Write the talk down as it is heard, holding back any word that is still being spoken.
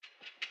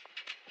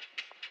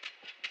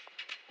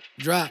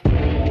Drop.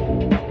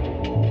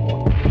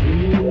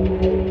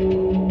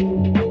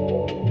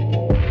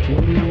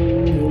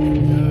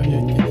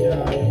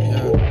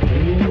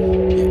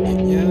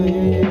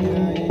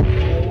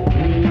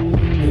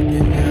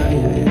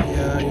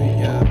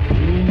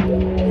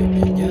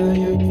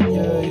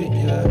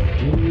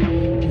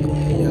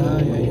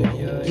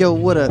 Yo,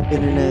 what up,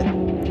 internet?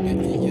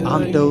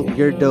 I'm dope,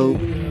 you're dope.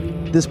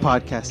 This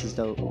podcast is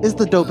dope. It's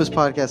the dopest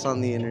podcast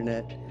on the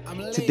internet.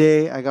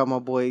 Today, I got my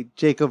boy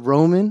Jacob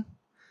Roman,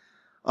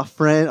 a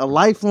friend, a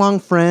lifelong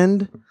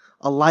friend,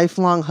 a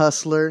lifelong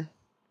hustler,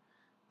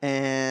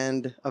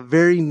 and a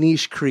very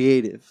niche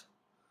creative.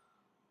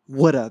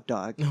 What up,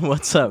 dog?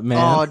 What's up, man?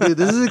 Oh, dude,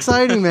 this is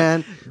exciting,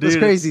 man. It's Dude.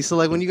 crazy. So,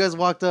 like, when you guys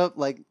walked up,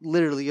 like,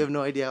 literally, you have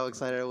no idea how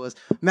excited I was.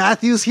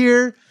 Matthew's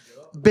here.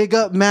 Big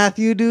up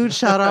Matthew, dude.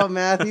 Shout out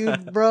Matthew,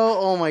 bro.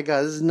 Oh my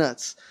God, this is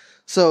nuts.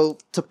 So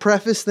to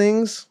preface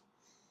things,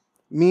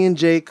 me and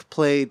Jake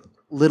played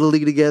Little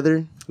League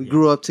together. We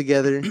grew up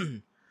together.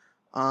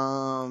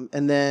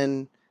 And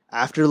then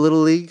after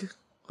Little League,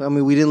 I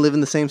mean, we didn't live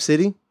in the same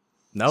city.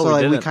 No, so we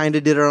like didn't. we kind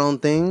of did our own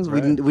things.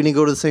 Right. We didn't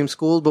go to the same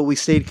school, but we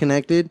stayed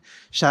connected.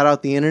 Shout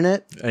out the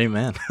internet.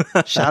 Amen.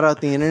 Shout out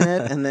the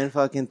internet. And then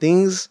fucking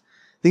things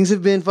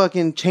have been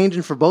fucking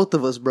changing for both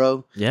of us,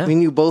 bro. Yeah. I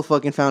mean, you both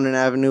fucking found an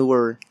avenue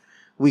where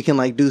we can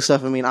like do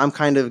stuff. I mean, I'm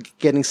kind of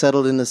getting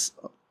settled in this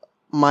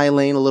my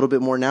lane a little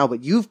bit more now,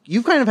 but you've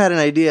kind of had an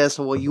idea as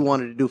to what you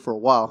wanted to do for a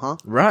while, huh?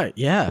 Right.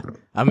 Yeah.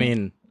 I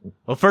mean,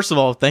 well, first of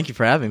all, thank you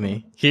for having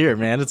me here,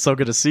 man. It's so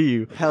good to see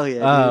you. Hell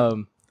yeah.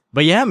 Dude.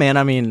 But yeah, man.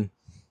 I mean,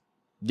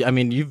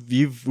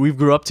 we've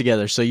grew up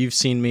together, so you've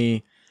seen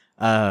me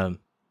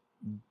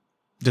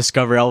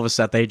discover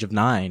Elvis at the age of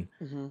 9.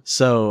 Mm-hmm.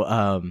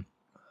 So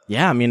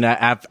yeah, I mean,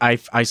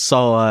 I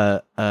saw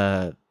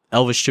a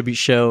Elvis tribute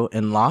show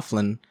in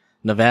Laughlin,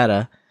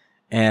 Nevada,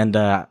 and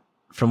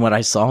from what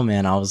I saw,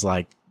 man, I was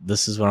like,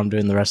 this is what I'm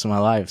doing the rest of my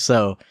life.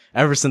 So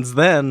ever since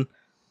then,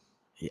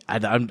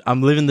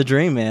 I'm living the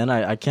dream, man.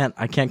 I can't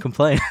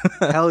complain.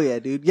 Hell yeah,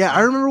 dude. Yeah,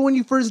 I remember when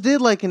you first did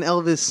like an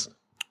Elvis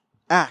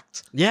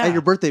act. Yeah. At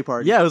your birthday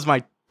party. Yeah, it was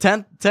my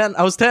 10th.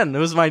 I was 10. It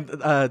was my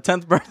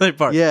 10th birthday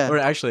party. Yeah. Or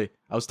actually,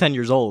 I was 10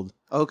 years old.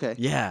 Okay.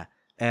 Yeah,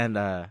 and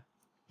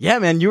yeah,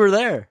 man, you were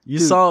there. You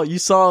Dude.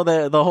 saw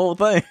the whole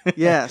thing.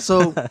 Yeah.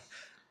 So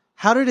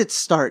how did it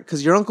start?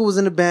 Because your uncle was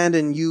in a band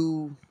and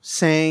you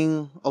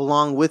sang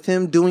along with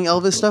him doing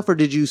Elvis stuff, or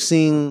did you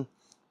sing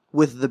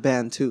with the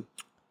band too?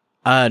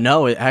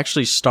 No, it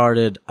actually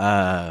started.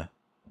 I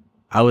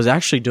was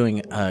actually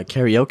doing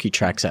karaoke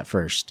tracks at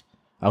first.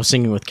 I was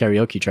singing with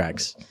karaoke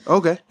tracks.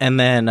 Okay. And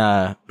then,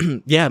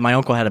 yeah, my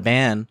uncle had a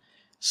band.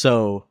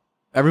 So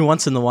every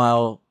once in a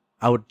while,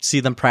 I would see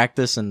them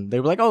practice and they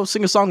were like, oh,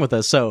 sing a song with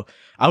us. So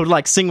I would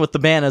like sing with the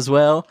band as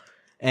well.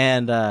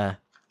 And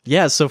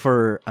yeah, so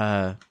for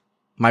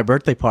my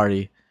birthday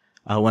party,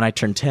 when I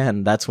turned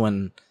 10, that's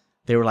when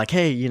they were like,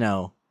 hey, you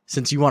know,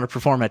 since you want to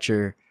perform at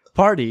your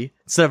party,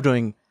 instead of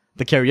doing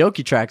the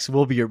karaoke tracks,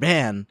 we'll be your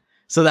band.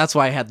 So that's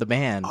why I had the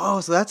band.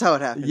 Oh, so that's how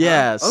it happened.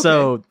 Yeah, huh? Okay.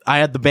 so I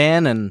had the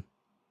band, and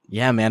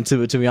yeah, man,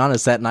 to be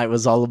honest, that night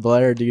was all a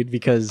blur, dude,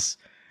 because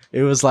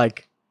it was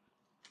like,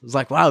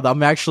 wow,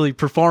 I'm actually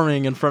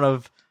performing in front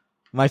of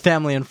my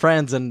family and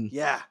friends, and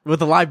Yeah.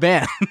 with a live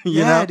band. you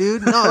Yeah, know?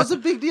 dude. No, it was a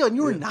big deal. And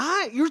you were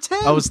not. You were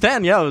 10. I was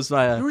 10. Yeah, I was. You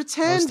were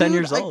 10. I was 10 dude.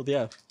 years old.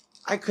 Yeah.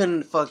 I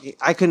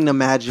couldn't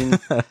imagine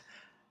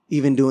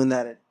even doing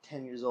that at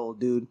 10 years old,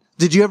 dude.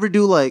 Did you ever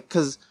do like,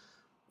 cause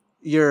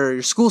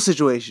your school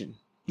situation,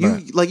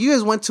 Right. like you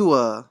guys went to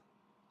I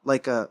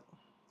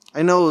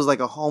know it was like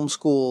a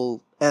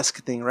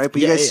homeschool-esque thing, right?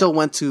 But you Yeah, guys yeah. still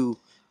went to,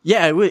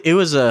 Yeah, it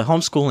was a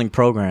homeschooling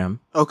program.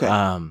 okay.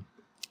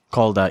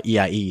 Called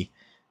EIE,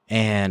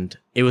 and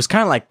it was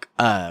kind of like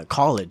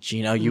college.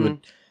 You know,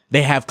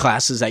 they have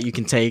classes that you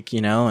can take.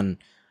 You know, and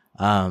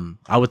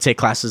I would take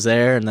classes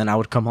there, and then I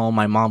would come home.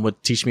 My mom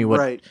would teach me what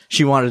Right.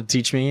 she wanted to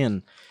teach me,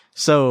 and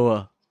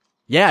so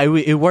yeah,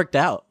 it worked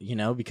out. You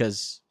know,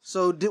 because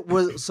So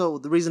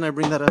the reason I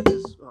bring that up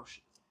is,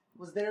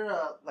 was there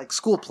like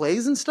school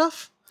plays and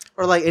stuff?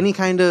 Or like any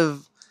kind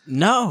of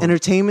no,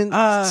 entertainment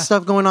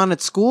stuff going on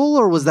at school?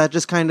 Or was that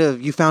just kind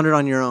of, you found it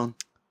on your own?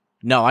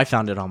 no, I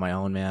found it on my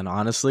own, man.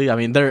 Honestly, I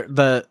mean,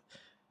 the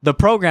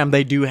program,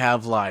 they do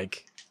have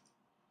like,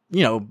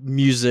 you know,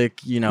 music,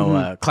 you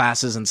know,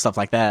 classes and stuff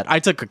like that. I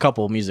took a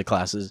couple of music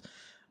classes,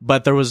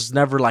 but there was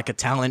never like a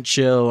talent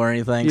show or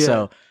anything. Yeah.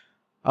 So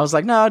I was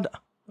like, no,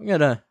 I'm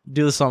gonna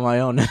do this on my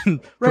own and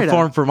Right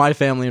perform on. for my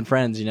family and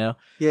friends, you know.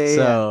 Yeah, yeah.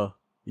 So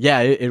yeah,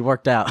 it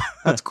worked out.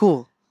 That's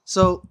cool.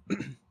 So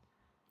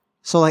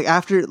like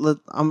after,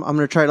 I'm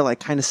gonna try to like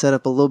kind of set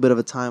up a little bit of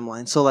a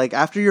timeline. So like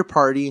after your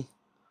party,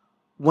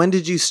 when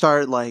did you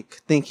start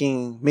like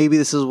thinking maybe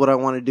this is what I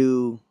want to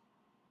do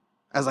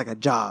as like a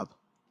job?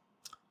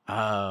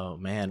 Oh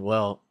man,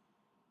 well,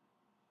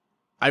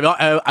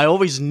 I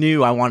always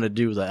knew I wanted to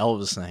do the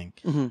Elvis thing,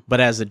 Mm-hmm. but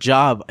as a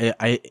job,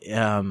 I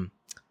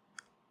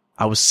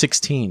was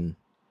 16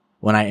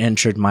 when I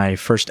entered my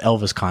first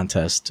Elvis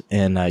contest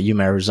in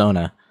Yuma,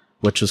 Arizona,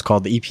 which was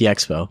called the EP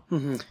Expo.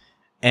 Mm-hmm.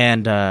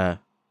 And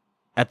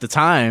at the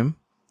time,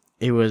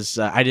 it was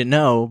I didn't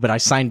know, but I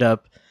signed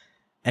up,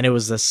 and it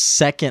was the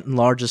second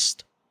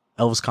largest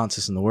Elvis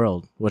contest in the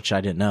world, which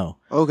I didn't know.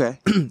 Okay.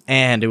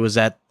 And it was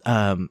at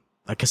a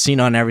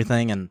casino and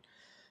everything, and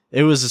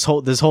it was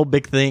this whole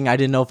big thing. I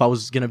didn't know if I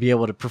was gonna be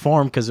able to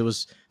perform because it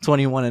was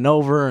 21 and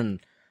over, and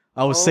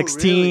I was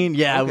 16.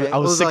 Really? Yeah, Okay. I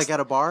was it like at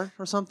a bar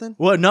or something?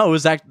 Well, no, it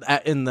was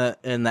in the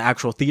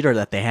actual theater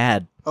that they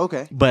had.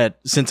 Okay. But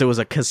since it was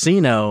a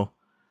casino,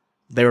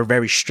 they were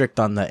very strict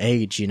on the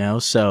age, you know.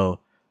 So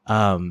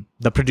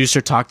the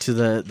producer talked to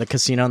the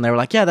casino, and they were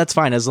like, "Yeah, that's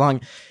fine as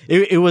long."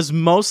 It was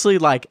mostly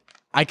like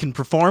I can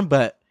perform,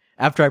 but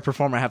after I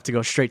perform, I have to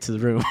go straight to the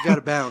room. You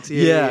gotta bounce.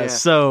 Yeah.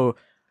 So,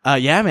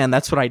 yeah, man,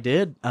 that's what I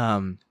did.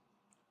 And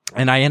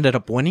I ended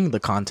up winning the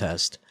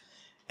contest.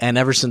 And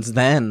ever since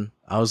then,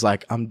 I was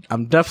like,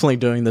 I'm definitely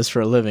doing this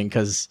for a living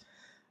because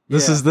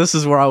this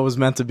is where I was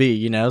meant to be,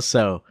 you know?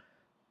 So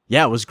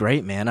yeah, it was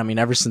great, man. I mean,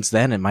 ever since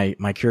then, and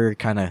my career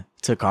kind of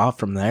took off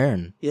from there,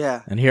 and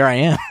here I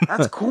am.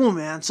 That's cool,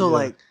 man. So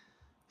like,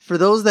 for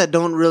those that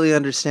don't really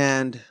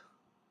understand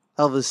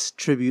Elvis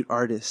tribute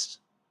artist,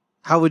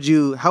 how would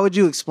you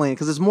explain?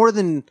 Because it's more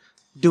than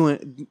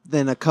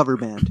a cover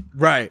band.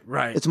 Right.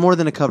 It's more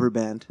than a cover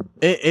band.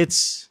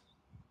 It's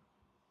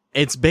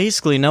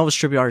basically an Elvis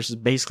tribute artist is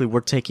basically we're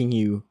giving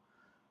you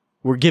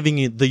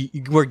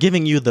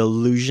the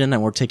illusion,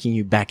 and we're taking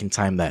you back in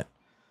time that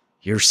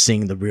you're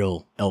seeing the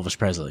real Elvis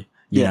Presley.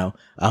 You know,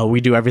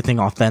 we do everything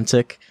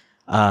authentic,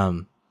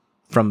 from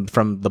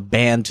the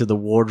band to the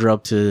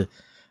wardrobe to,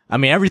 I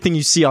mean, everything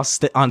you see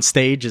on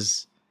stage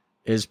is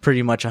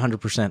pretty much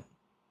 100%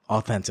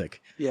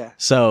 authentic. Yeah.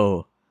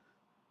 So,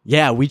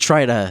 yeah, we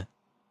try to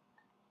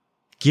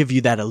give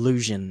you that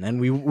illusion, and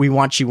we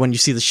want you, when you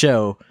see the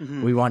show,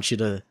 we want you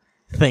to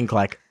think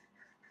like,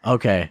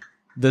 okay,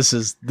 this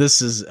is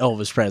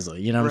Elvis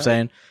Presley. You know what I'm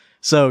saying?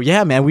 So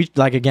yeah, man, we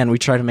try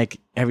to make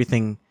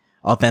everything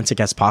authentic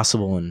as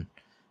possible, and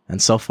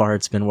so far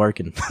it's been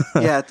working.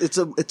 Yeah, it's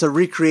a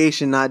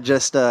recreation, not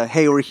just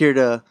hey, we're here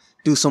to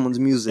do someone's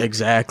music.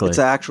 Exactly. It's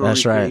an actual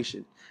That's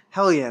recreation. Right.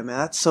 Hell yeah, man.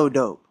 That's so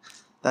dope.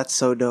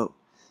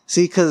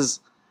 See, because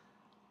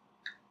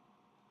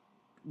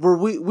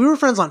we were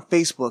friends on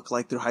Facebook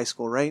like through high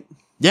school, right?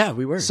 Yeah,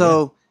 we were.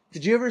 So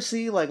did you ever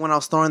see like when I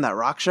was throwing that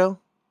rock show?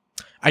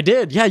 I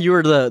did. Yeah, you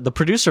were the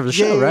producer of the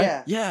show,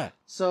 right? Yeah.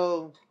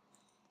 So,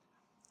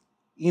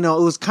 you know,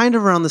 it was kind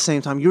of around the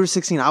same time. You were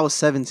 16, I was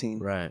 17.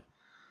 Right.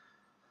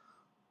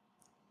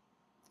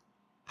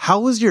 How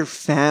was your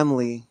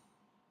family?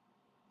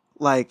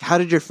 Like, how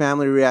did your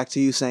family react to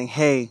you saying,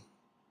 hey,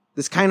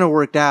 this kind of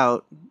worked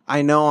out.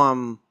 I know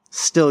I'm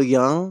still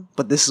young,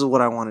 but this is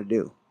what I want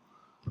to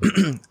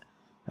do.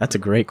 That's a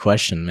great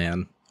question,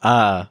 man.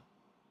 I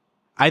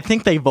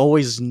think they've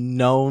always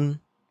known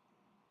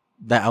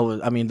that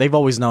they've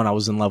always known I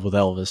was in love with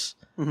Elvis.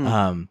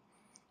 Mm-hmm.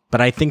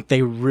 But I think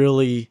they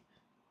really,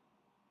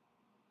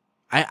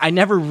 I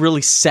never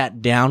really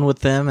sat down with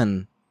them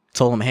and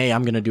told them, hey,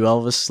 I'm going to do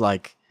Elvis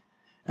like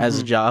as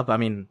a job. I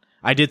mean,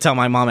 I did tell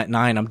my mom at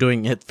 9, I'm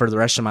doing it for the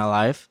rest of my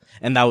life.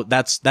 And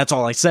that's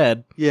all I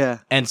said. Yeah.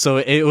 And so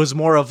it was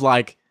more of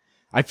like,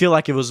 I feel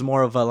like it was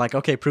more of a like,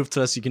 okay, prove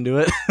to us you can do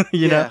it,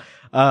 you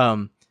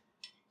know?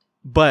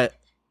 But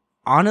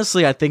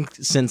honestly, I think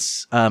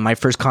since my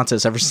first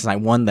contest, ever since I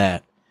won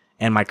that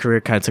and my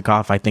career kind of took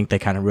off, I think they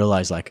kind of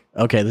realized like,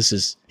 okay,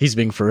 he's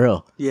being for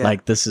real. Yeah.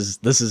 Like this is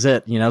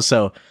it, you know?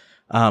 So,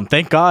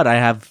 thank God I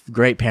have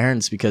great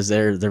parents because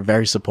they're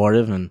very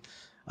supportive, and,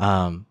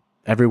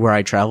 everywhere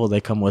I travel, they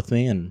come with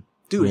me, and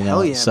dude, you know,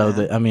 hell yeah. So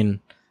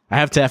I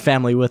have to have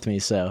family with me.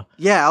 So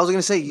yeah, I was going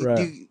to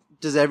say,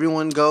 does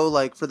everyone go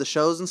like for the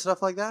shows and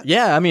stuff like that?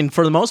 Yeah. I mean,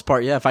 for the most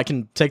part, yeah, if I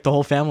can take the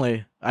whole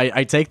family,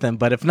 I take them,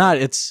 but if not,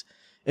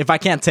 if I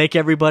can't take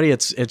everybody,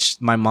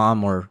 it's my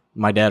mom or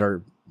my dad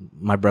or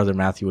my brother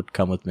Matthew would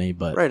come with me.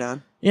 But right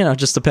on. You know, it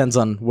just depends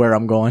on where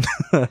I'm going.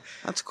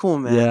 That's cool,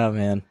 man. Yeah,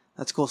 man.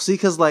 That's cool. See,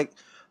 because like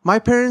my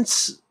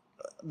parents,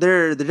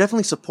 they're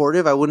definitely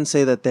supportive. I wouldn't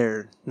say that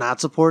they're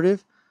not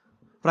supportive,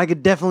 but I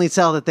could definitely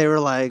tell that they were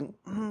like,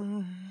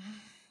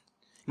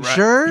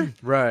 sure?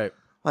 Right.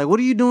 Like, what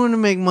are you doing to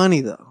make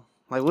money though?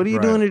 Like, what are you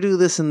doing to do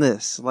this and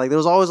this? Like, there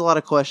was always a lot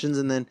of questions.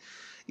 And then,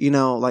 you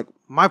know, like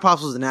my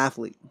pops was an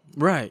athlete.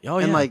 Right. Oh,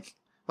 yeah. And like,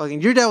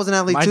 fucking your dad was an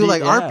athlete too.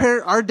 Like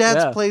our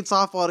dads played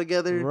softball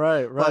together.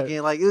 Right.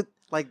 Fucking like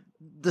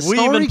the we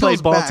story even played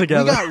goes ball back.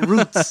 together. We got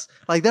roots.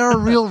 Like there are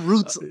real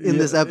roots in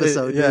this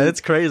episode. Yeah, dude.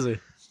 it's crazy.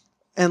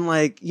 And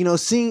like, you know,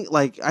 seeing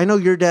like, I know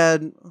your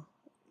dad,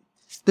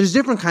 there's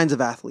different kinds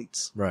of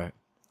athletes. Right.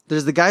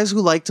 There's the guys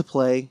who like to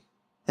play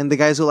and the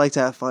guys who like to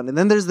have fun. And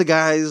then there's the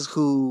guys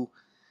who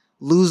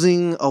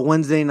losing a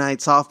Wednesday night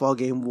softball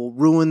game will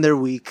ruin their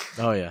week.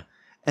 Oh yeah.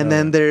 And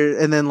then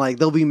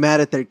they'll be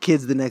mad at their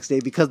kids the next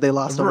day because they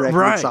lost a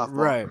record softball.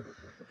 Right.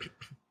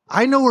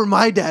 I know where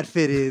my dad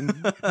fit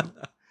in.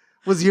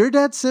 Was your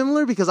dad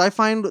similar? Because I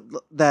find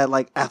that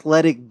like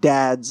athletic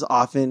dads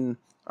often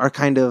are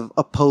kind of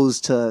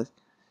opposed to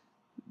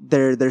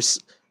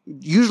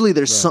usually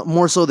their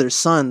more so their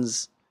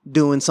sons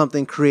doing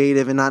something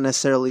creative and not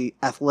necessarily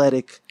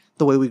athletic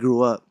the way we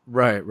grew up.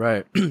 Right.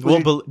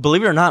 Well,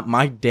 believe it or not,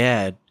 my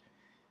dad,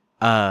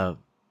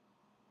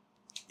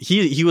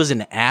 he was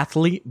an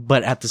athlete,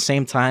 but at the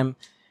same time,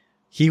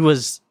 he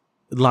was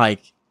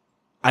like,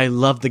 I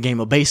love the game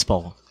of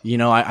baseball. You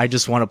know, I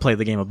just want to play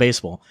the game of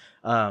baseball.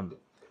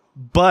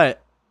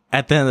 But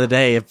at the end of the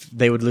day, if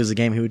they would lose a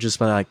game, he would just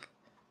be like,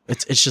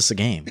 it's just a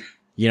game.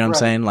 You know what I'm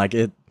saying? Like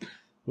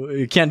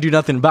you can't do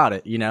nothing about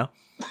it, you know?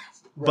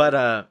 Right.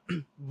 But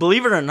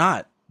believe it or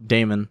not,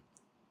 Damon,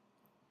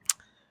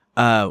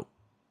 my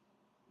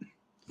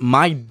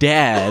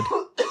dad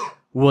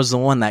was the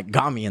one that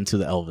got me into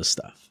the Elvis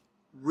stuff.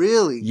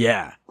 Really?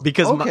 Yeah.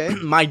 Because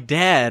my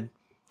dad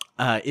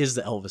is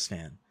the Elvis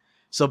fan.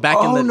 So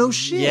back in the no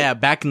shit. Yeah,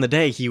 back in the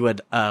day he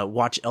would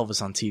watch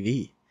Elvis on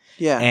TV.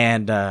 Yeah.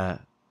 And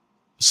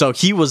so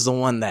he was the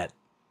one that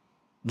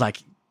like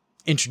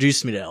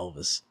introduced me to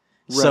Elvis.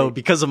 Right. So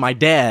because of my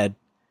dad,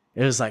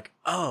 it was like,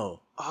 oh,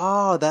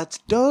 that's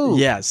dope.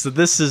 Yeah, so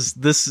this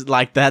is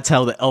like that's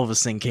how the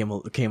Elvis thing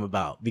came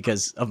about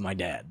because of my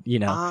dad, you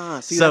know.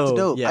 So that's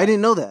dope. Yeah. I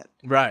didn't know that.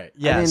 Right.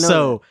 Yeah.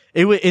 So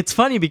it's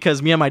funny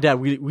because me and my dad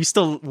we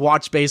still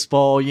watch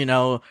baseball, you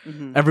know.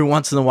 Mm-hmm. Every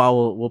once in a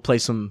while we'll play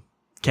some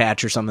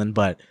catch or something,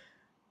 but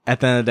at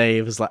the end of the day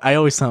it was like I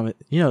always tell him,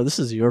 you know, this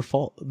is your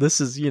fault.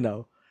 This is, you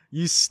know,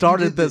 you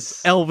started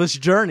this Elvis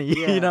journey,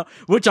 you know,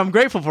 which I'm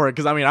grateful for it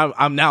because I mean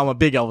I'm a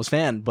big Elvis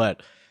fan,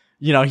 but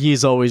you know,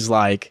 he's always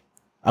like,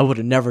 I would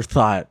have never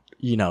thought,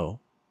 you know,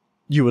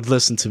 you would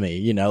listen to me,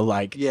 you know,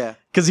 like,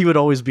 because he would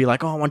always be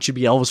like, oh, I want you to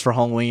be Elvis for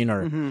Halloween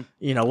or,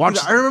 you know, watch.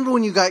 Dude, I remember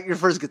when you got your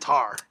first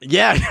guitar.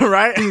 Yeah,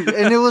 right. Dude,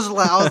 and it was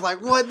like, I was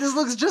like, what? This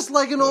looks just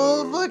like an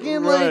old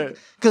fucking, like,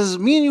 because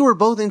me and you were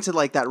both into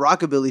like that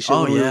rockabilly shit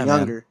when we were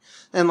younger. Man.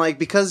 And like,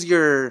 because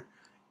your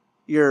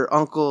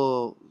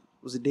uncle,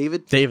 was it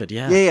David? David,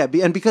 yeah. Yeah.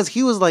 And because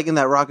he was like in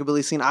that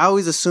rockabilly scene, I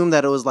always assumed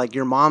that it was like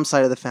your mom's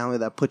side of the family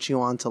that put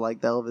you on to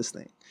like the Elvis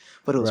thing.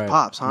 But it was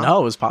Pops, huh?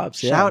 No, it was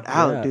Pops. Yeah. Shout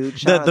out, dude.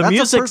 Shout out. That's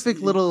music, a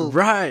perfect little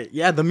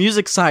Yeah, the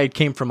music side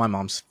came from my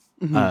mom's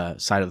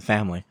side of the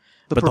family.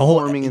 The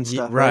performing and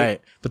stuff,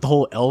 right? But the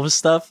whole Elvis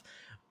stuff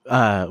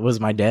was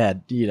my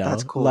dad. You know,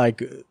 that's cool.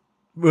 Like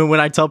when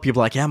I tell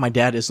people, like, yeah, my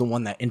dad is the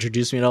one that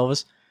introduced me to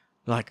Elvis.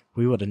 Like,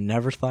 we would have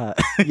never thought.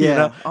 Yeah. You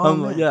know?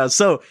 Oh, yeah.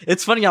 So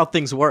it's funny how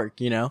things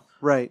work, you know.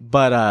 Right.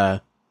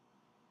 But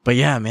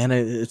yeah, man,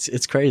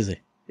 it's crazy.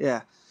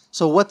 Yeah.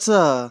 So what's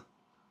the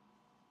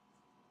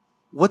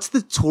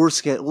tour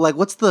schedule? Like,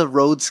 what's the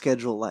road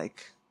schedule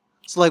like?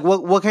 So, like,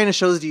 what kind of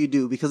shows do you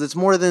do? Because it's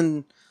more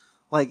than,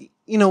 like,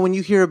 you know, when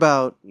you hear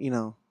about, you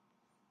know,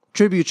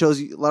 tribute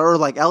shows, or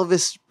like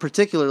Elvis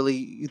particularly,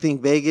 you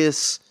think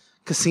Vegas,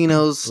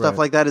 casinos, stuff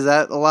like that. Is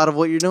that a lot of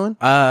what you're doing?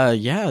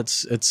 Yeah,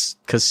 it's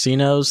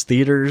casinos,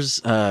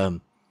 theaters.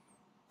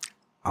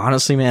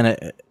 Honestly, man,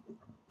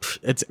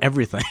 it's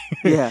everything.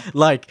 Yeah.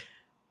 Like,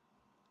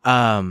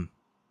 man,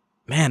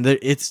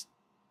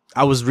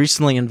 I was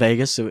recently in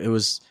Vegas. It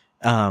was,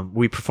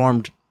 we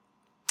performed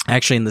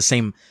actually in the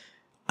same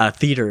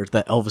theater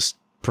that Elvis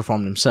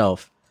performed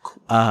himself.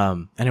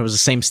 And it was the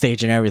same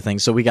stage and everything.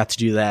 So we got to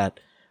do that.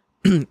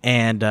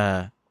 And,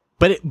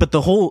 but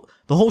the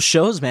whole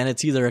shows, man,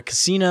 it's either a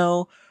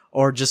casino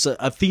or just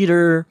a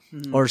theater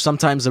or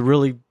sometimes a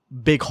really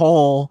big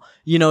hall.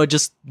 You know, it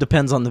just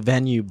depends on the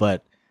venue,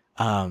 but,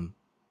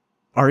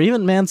 or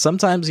even, man,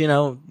 sometimes, you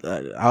know,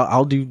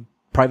 I'll do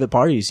private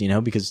parties, you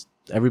know, because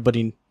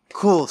everybody.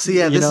 Cool. So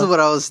yeah, this is what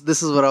I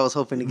was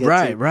hoping to get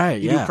to.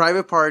 Right. You do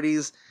private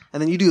parties,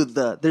 and then you do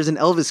there's an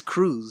Elvis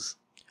cruise.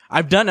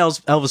 I've done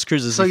Elvis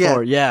cruises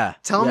before. Yeah.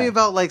 Tell me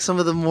about like some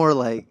of the more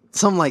like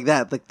something like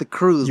that, like the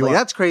cruise.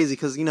 That's crazy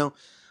because, you know,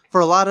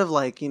 for a lot of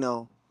like, you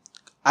know,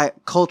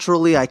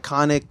 culturally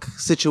iconic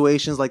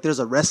situations, like there's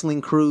a wrestling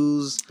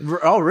cruise.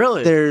 Oh,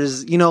 really?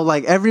 There's, you know,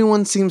 like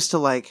everyone seems to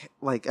like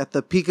at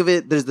the peak of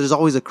it, there's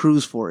always a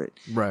cruise for it.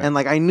 Right. And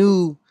like I've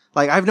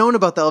known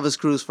about the Elvis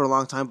cruise for a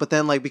long time, but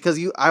then like because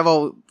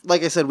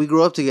like I said, we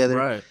grew up together.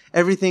 Right.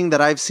 Everything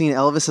that I've seen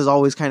Elvis has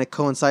always kind of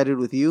coincided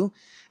with you.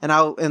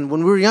 And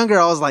when we were younger,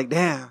 I was like,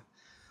 damn.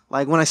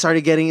 Like when I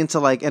started getting into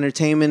like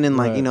entertainment and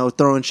like, you know,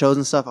 throwing shows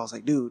and stuff, I was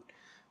like, dude,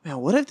 man,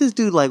 what if this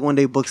dude like one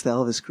day books the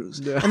Elvis cruise?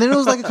 Yeah. And then it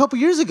was like a couple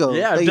years ago.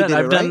 Yeah,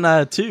 I've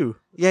done two.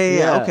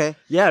 Yeah. Okay.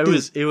 Yeah,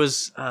 it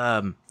was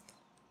I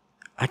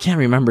can't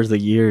remember the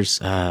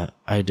years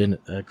I did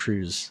a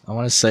cruise. I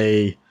want to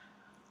say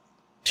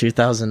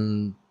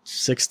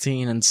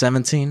 2016 and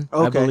 17,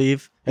 I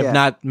believe. If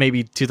not,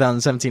 maybe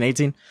 2017,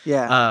 18.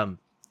 Yeah.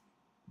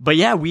 But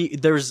yeah,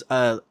 there was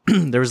a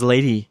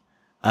lady,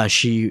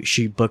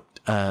 she booked,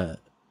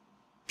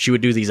 she would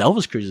do these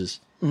Elvis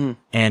cruises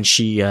and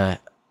she,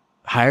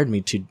 hired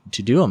me to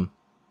do them.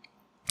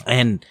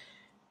 And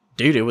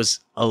dude, it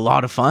was a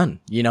lot of fun.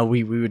 You know,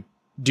 we would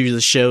do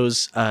the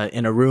shows,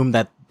 in a room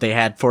that they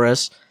had for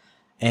us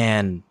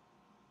and,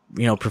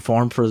 you know,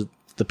 perform for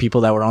the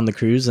people that were on the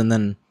cruise. And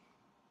then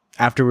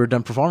after we were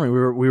done performing,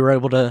 we were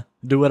able to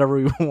do whatever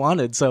we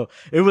wanted. So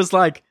it was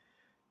like,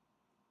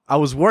 I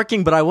was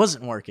working, but I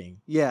wasn't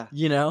working. Yeah.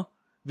 You know,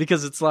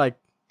 because it's like,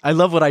 I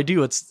love what I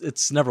do.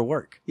 It's never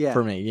work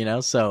for me, you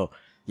know? So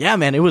yeah,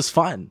 man, it was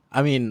fun.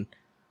 I mean,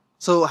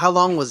 So how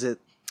long was it?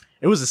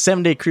 it was a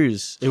 7-day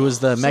cruise. It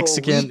was the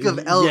Mexican So a week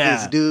of Elvis,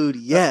 yeah. dude.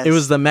 Yes. It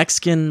was the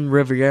Mexican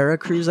Riviera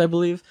cruise, I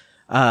believe.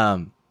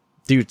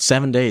 Dude,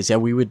 7 days. Yeah,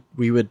 we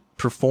would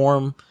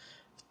perform.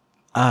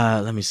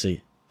 Let me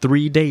see,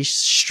 3 days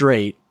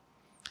straight,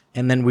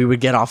 and then we would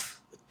get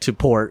off to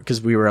port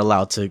because we were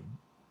allowed to,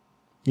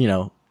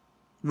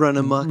 run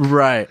amok.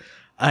 right.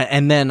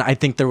 And then I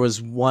think there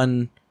was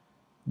one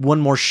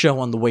more show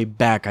on the way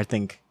back. I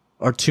think,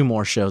 or 2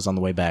 more shows on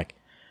the way back.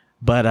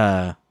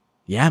 But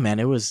yeah, man,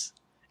 it was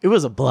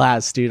a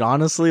blast, dude.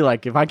 Honestly,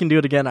 like if I can do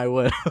it again, I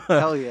would.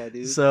 Hell yeah,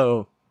 dude.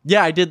 So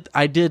yeah, I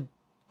did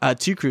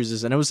 2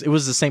 cruises, and it was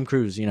the same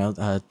cruise,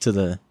 to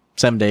the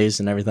 7 days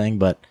and everything.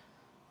 But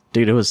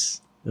dude, it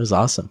was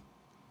awesome.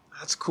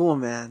 That's cool,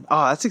 man.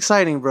 Oh, that's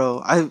exciting,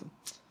 bro. I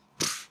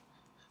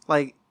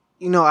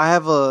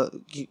have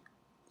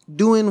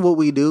doing what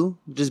we do,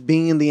 just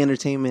being in the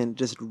entertainment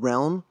just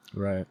realm.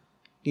 Right.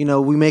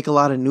 We make a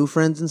lot of new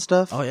friends and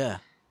stuff. Oh yeah.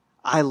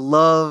 I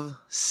love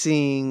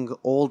seeing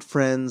old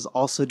friends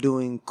also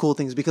doing cool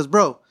things because,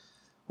 bro,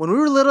 when we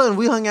were little and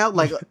we hung out,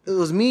 like it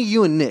was me,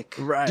 you, and Nick.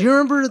 Right. Do you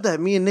remember that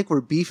me and Nick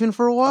were beefing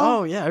for a while?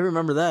 Oh yeah, I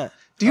remember that.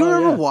 Do you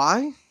remember yeah.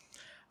 why?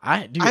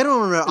 I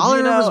don't remember. All I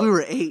remember is we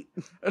were 8.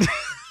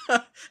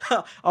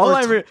 all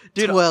I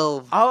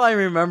 12. All I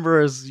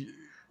remember is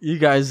you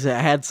guys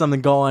had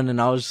something going,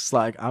 and I was just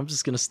like, I'm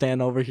just gonna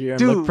stand over here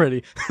and look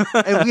pretty.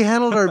 And we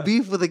handled our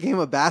beef with a game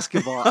of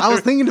basketball. I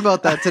was thinking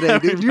about that today,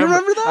 dude. Do you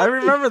remember that? I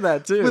remember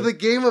that too. With a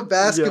game of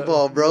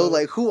basketball, bro. Yeah.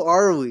 Like, who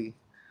are we?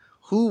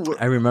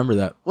 I remember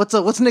that.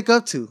 What's Nick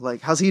up to? Like,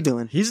 how's he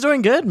doing? He's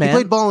doing good, man. He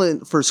played ball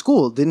for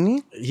school,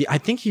 didn't he? I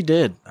think he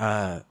did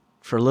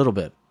for a little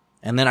bit,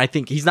 and then I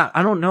think he's not.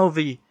 I don't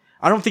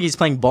think he's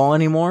playing ball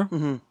anymore.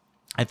 Mm-hmm.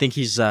 I think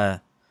he's,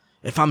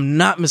 if I'm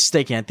not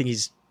mistaken, I think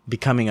he's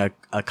becoming a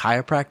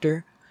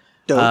chiropractor.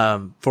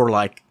 Dope. For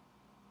like,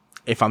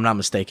 if I'm not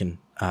mistaken,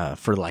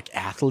 for like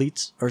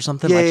athletes or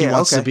something. Yeah, like he yeah,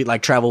 wants okay. to be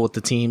like travel with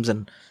the teams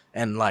and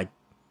like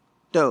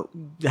Dope.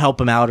 help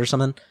him out or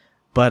something.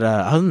 But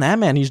other than that,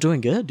 man, he's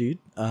doing good, dude.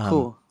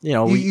 Cool.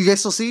 You guys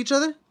still see each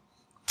other?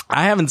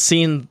 I haven't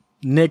seen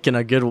Nick in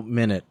a good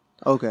minute.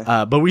 Okay.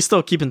 But we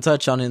still keep in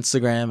touch on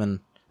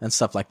Instagram and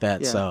stuff like that.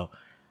 Yeah. So,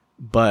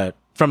 but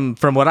from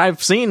what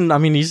I've seen, I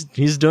mean,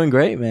 he's doing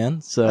great,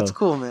 man. So That's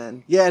cool,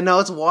 man. Yeah, no,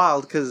 it's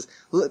wild because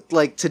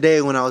like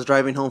today when I was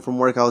driving home from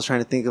work, I was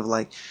trying to think of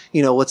like,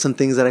 what's some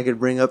things that I could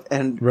bring up.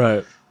 And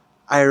right.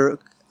 I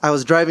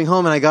was driving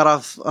home and I got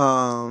off,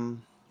 or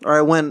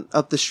I went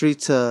up the street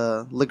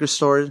to liquor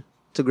store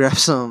to grab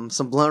some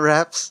blunt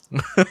wraps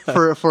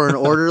for an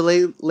order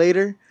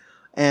later.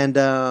 And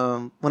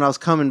when I was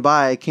coming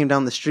by, I came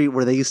down the street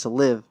where they used to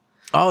live.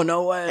 Oh,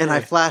 no way. And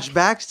I flashed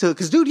back to it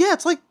because, dude, yeah,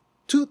 it's like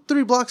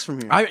 2-3 blocks from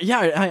here.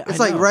 It's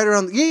like right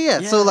around. Yeah.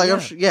 So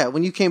like, yeah.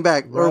 When you came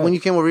back or Right. when you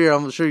came over here,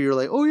 I'm sure you were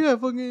like, oh yeah,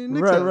 fucking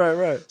Nick's house.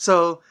 Right.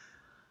 So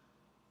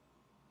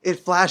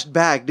it flashed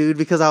back, dude,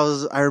 because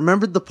I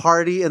remembered the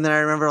party, and then I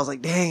remember I was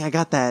like, dang, I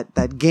got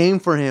that game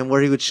for him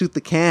where he would shoot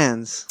the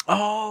cans.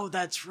 Oh,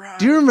 that's right.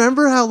 Do you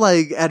remember how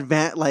like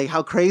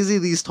how crazy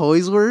these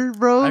toys were,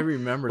 bro? I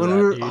remember when that,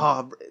 we were. dude.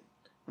 Oh,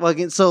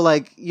 well, so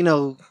like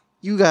you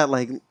got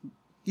like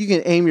you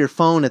can aim your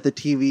phone at the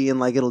TV and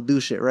like it'll do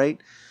shit, right?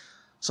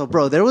 So,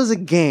 bro, there was a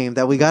game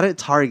that we got at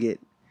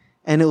Target,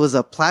 and it was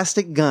a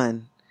plastic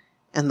gun,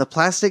 and the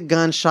plastic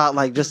gun shot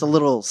like just a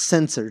little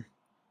sensor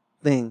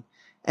thing,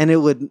 and it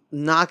would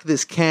knock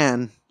this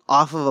can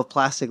off of a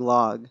plastic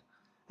log,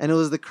 and it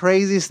was the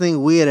craziest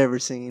thing we had ever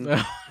seen.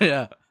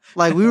 Yeah.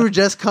 Like, we were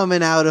just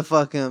coming out of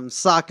fucking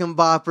sock and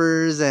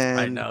boppers and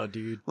I know,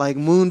 dude. like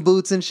moon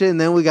boots and shit, and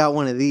then we got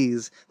one of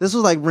these. This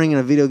was like bringing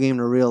a video game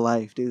to real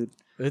life, dude.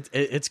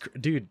 It's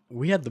dude,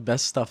 we had the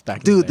best stuff back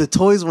in Dude, the the day.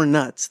 toys were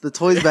nuts. The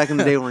toys back in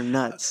the day were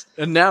nuts.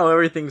 And now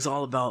everything's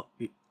all about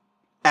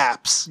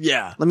Apps.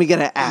 yeah. Let me get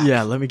an app.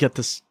 Yeah, let me get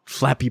this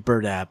Flappy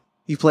Bird app.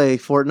 You play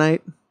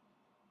Fortnite?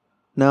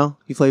 No?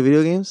 You play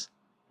video games?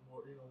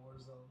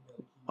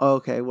 Oh,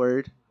 okay,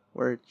 word.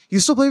 You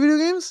still play video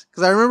games?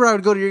 Because I remember I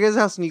would go to your guys'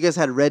 house and you guys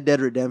had Red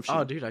Dead Redemption.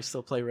 Oh, dude, I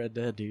still play Red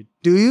Dead, dude.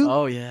 Do you?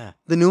 Oh, yeah.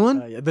 The new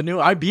one? Yeah, the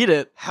new, I beat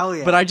it. Hell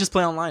yeah. But I just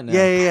play online now.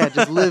 Yeah.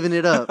 Just living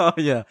it up. Oh,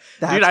 yeah.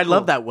 That's dude, I cool.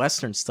 love that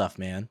Western stuff,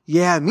 man.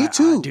 Yeah, me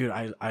too. Dude,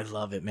 I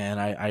love it, man.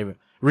 I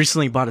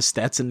recently bought a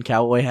Stetson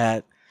cowboy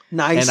hat.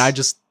 Nice.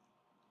 And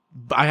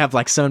I have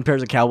like 7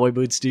 pairs of cowboy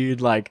boots,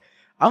 dude. Like,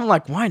 I'm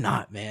like, why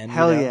not, man? You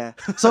Hell know? yeah.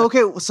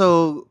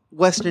 So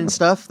Western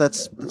stuff,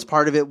 that's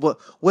part of it.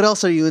 What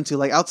else are you into?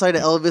 Like outside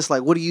of Elvis,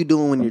 like what are you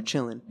doing when you're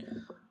chilling?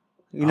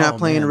 You're not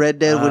playing man. Red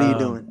Dead, what are you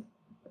doing?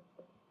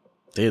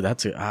 Dude,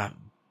 that's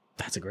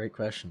a great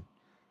question.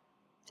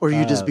 Or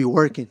you just be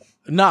working?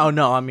 No,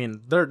 I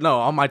mean,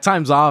 on my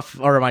time's off,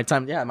 my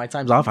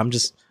time's off. I'm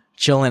just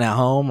chilling at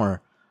home,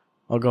 or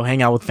I'll go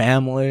hang out with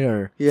family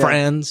or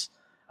friends.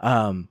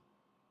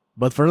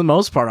 But for the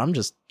most part, I'm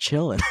just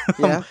chilling.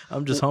 Yeah?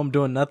 I'm just home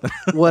doing nothing.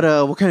 What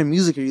kind of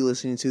music are you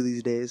listening to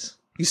these days?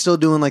 You still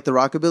doing like the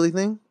rockabilly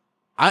thing?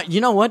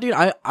 You know what, dude?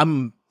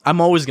 I'm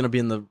always gonna be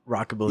in the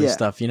rockabilly Yeah.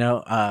 stuff, you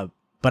know.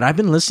 but I've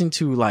been listening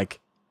to like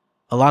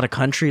a lot of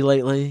country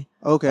lately.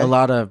 Okay. A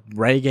lot of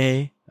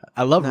reggae.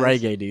 I love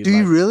Nice. reggae, dude. Do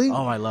you really?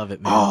 Oh, I love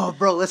it, man. Oh,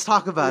 bro, let's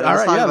talk about it. All Let's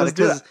right, talk yeah, about let's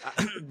it.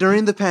 do 'Cause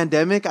during the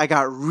pandemic, I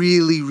got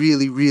really,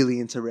 really, really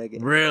into reggae.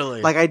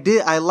 Really? Like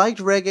I liked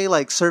reggae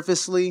like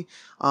surfacely.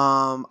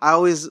 Cause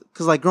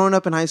like growing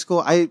up in high school,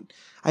 I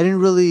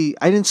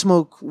didn't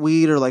smoke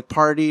weed or like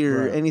party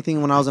or Right.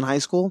 anything when I was in high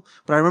school.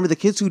 But I remember the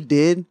kids who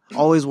did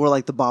always wore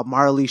like the Bob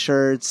Marley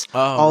shirts,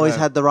 always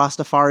had the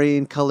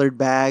Rastafarian colored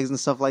bags and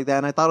stuff like that.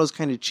 And I thought it was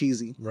kind of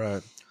cheesy.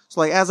 Right. So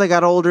like as I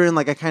got older and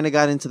like I kind of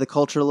got into the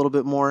culture a little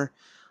bit more,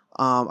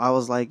 I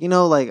was like,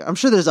 like I'm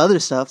sure there's other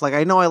stuff. Like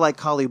I know I like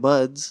Collie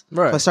Buds.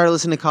 Right. So I started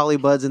listening to Collie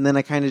Buds, and then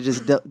I kind of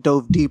just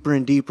dove deeper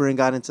and deeper and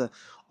got into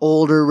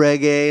older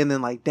reggae and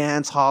then like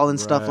dance hall and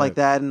stuff Right. like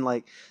that. And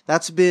like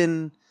that's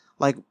been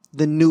like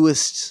the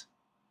newest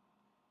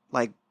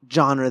like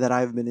genre that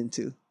I've been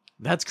into.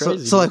 That's So,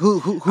 crazy. so like who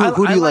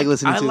do you like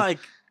listening I to? like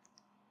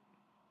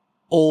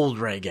old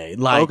reggae.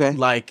 Like Okay.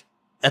 like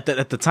at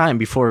the time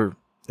before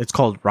it's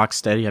called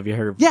Rocksteady. Have you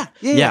heard of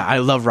yeah. I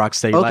love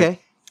Rocksteady. Okay.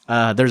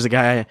 Like, there's a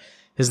guy,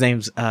 his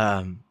name's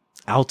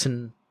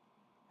Alton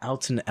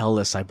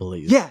Ellis, I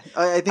believe. Yeah,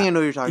 I think I know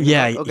what you're talking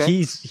Yeah, about. Okay.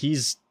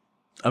 he's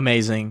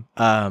amazing.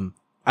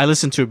 I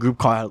listened to a group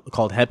called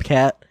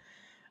Hepcat.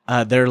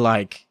 They're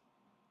like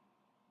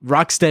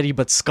Rocksteady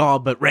but ska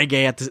but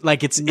reggae at the,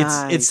 like it's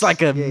Nice.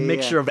 like a Yeah,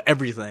 mixture yeah. of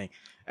everything.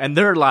 And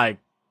they're like,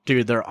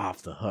 dude, they're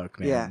off the hook,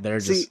 man. Yeah. They're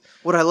See, just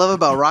what I love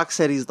about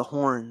Rocksteady is the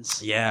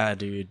horns. yeah,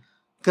 dude.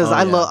 Because Oh,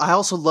 yeah. I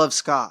also love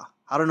ska.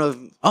 I don't know if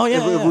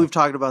Yeah. we've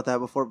talked about that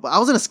before, but I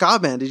was in a ska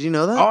band. Did you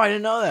know that? Oh, I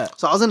didn't know that.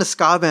 So I was in a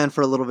ska band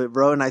for a little bit,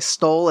 bro, and I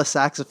stole a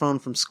saxophone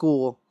from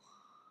school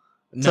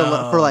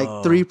for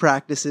like 3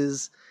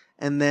 practices,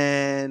 and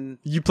then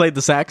You played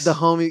the sax? the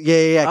homie,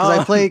 yeah,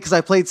 Oh. because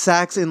I played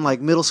sax in like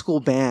middle school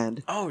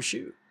band, Oh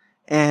shoot.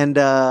 and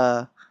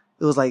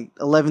it was like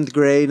 11th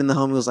grade, and the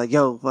homie was like,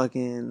 "Yo,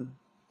 fucking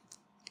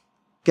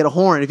get a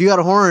horn. If you got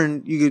a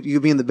horn, you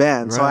could be in the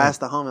band." So I Right. asked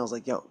the homie, I was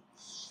like, "Yo,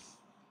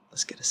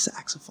 let's get a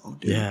saxophone,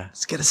 dude. Yeah.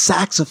 Let's get a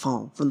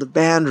saxophone from the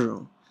band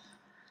room."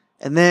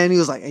 And then he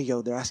was like, "Hey,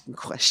 yo, they're asking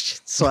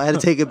questions." So I had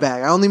to take it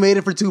back. I only made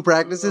it for 2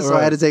 practices, so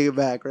I had to take it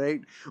back,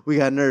 right? We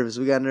got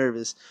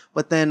nervous.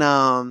 But then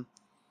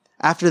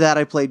after that,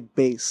 I played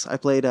bass. I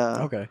played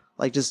Okay.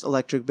 like just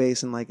electric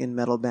bass and like in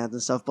metal bands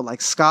and stuff. But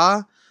like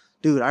ska,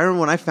 dude, I remember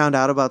when I found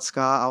out about ska,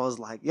 I was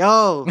like,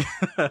 yo,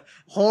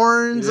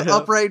 horns, Yeah.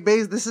 upright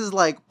bass. This is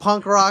like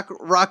punk rock,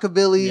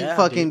 rockabilly, Yeah,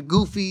 fucking dude.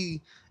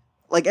 goofy,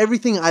 like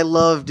everything I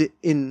loved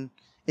in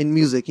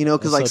music,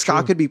 because That's like so ska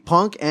true. could be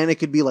punk and it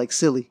could be like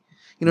silly.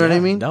 You know what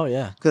I mean? No,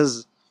 yeah.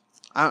 Because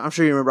I'm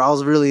sure you remember, I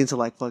was really into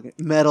like fucking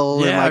metal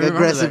and Yeah, I like remember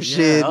aggressive that.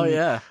 shit. Yeah. Oh and-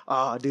 yeah.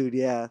 Oh, dude,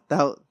 yeah.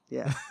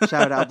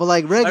 Shout out. But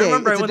like reggae, I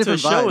remember it's I a went to a different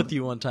show vibe. with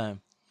you one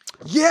time.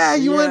 Yeah,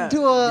 you Yeah, went to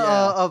yeah.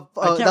 I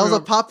can't that was a remember.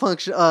 pop punk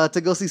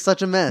to go see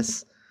Such a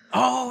Mess.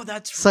 Oh,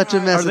 that's Such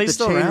right. a Mess Are they at the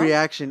still Chain around?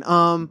 Reaction.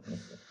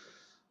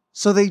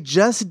 So they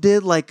just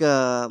did like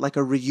a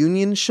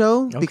reunion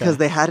show because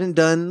they hadn't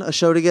done a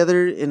show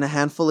together in a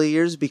handful of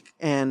years,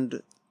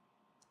 and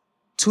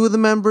 2 of the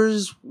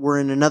members were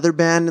in another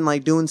band and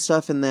like doing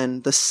stuff, and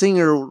then the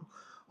singer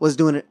was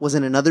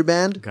in another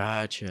band,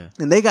 Gotcha.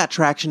 and they got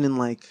traction in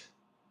like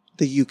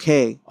the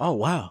UK. Oh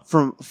wow.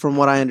 From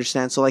what I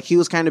understand. So like he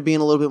was kind of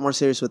being a little bit more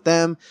serious with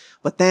them,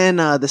 but then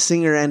the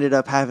singer ended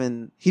up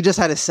he just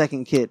had his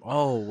second kid.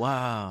 Oh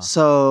wow.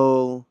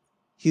 So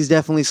he's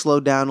definitely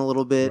slowed down a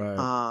little bit.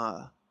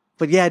 Right.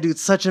 But yeah, dude,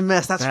 Such a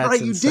Mess. That's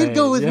right. You did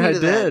go with yeah, me I to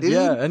did. that, dude.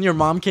 Yeah, and your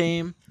mom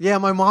came. Yeah,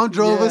 my mom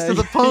drove us to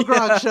the punk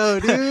rock show,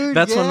 dude.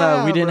 That's when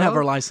Yeah, we didn't have bro.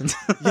 our license.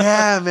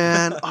 Yeah,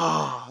 man.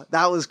 Oh,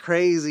 that was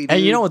crazy, dude.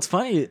 And you know what's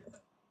funny?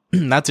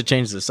 Not to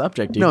change the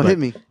subject, dude. No, but hit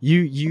me.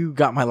 You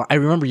got my. I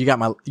remember you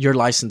got your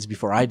license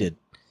before I did,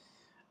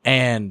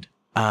 and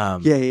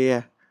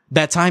Yeah.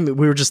 that time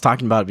we were just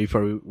talking about it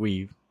before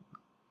we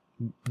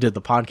did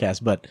the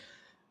podcast, but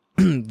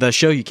the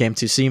show you came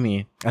to see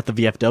me at the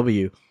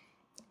VFW,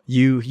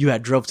 you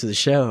had drove to the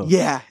show.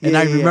 Yeah. And yeah,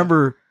 I yeah.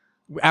 remember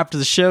after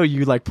the show,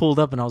 you like pulled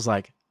up and I was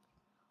like,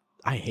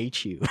 I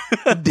hate you.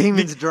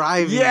 Damon's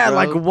driving. Yeah. bro.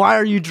 Like, why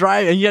are you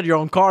driving? And you had your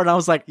own car. And I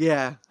was like,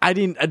 Yeah. I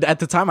didn't, at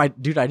the time, I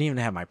didn't even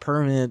have my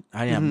permit.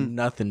 I didn't have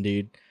nothing,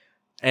 dude.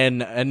 And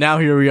now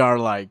here we are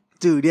like,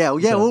 Dude, yeah.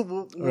 So,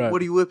 What right.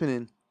 are you whipping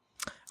in?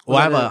 well,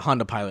 I Was have that a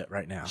Honda Pilot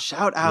right now.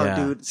 Shout out, Yeah.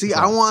 dude. See, So-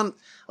 I want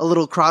a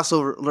little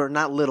crossover, or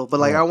not little, but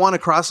like Yeah. I want a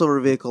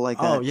crossover vehicle like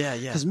that. Oh, yeah.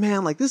 Because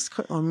man, like this,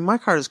 my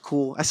car is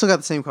cool. I still got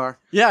the same car.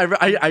 Yeah.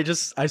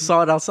 I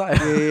saw it outside.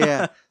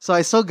 Yeah. So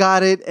I still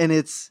got it, and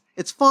it's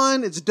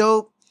fun. It's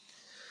dope.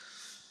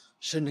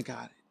 Shouldn't have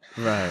got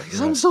it Right.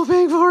 because I'm still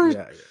paying for it.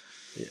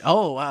 Yeah.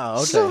 Oh, wow.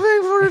 Okay. Still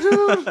paying for it,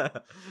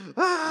 dude.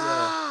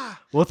 Ah.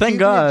 Well, thank Keep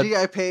me a God. G,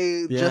 I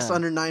pay just Yeah.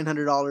 under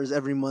 $900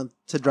 every month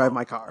to drive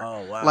my car.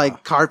 Oh, wow.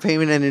 Like car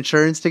payment and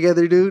insurance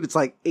together, dude. It's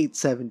like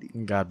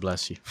 $870, God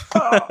bless you.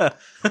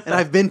 and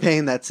I've been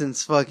paying that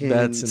since since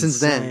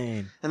then.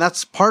 insane. And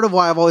that's part of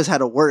why I've always had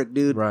to work,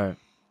 dude. Right.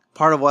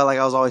 Part of why like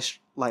I was always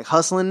like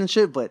hustling and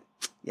shit, but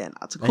Yeah, no,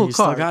 it's a Man, cool you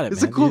car. still got it,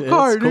 It's man. a cool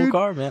car, It's a cool dude.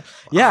 car, man.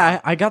 Yeah,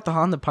 I got the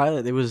Honda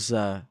Pilot. It was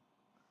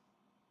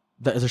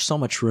there's so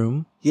much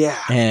room, Yeah.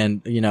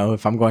 and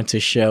if I'm going to a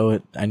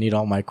show, I need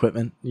all my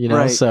equipment.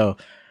 Right. So,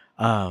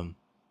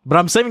 but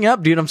I'm saving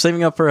up, dude. I'm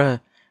saving up for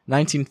a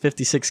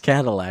 1956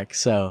 Cadillac.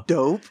 So,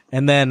 Dope.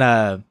 and then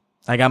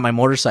I got my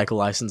motorcycle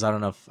license. I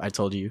don't know if I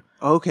told you,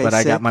 Okay, but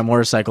I got sick. my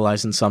motorcycle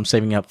license, so I'm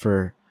saving up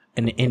for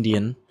an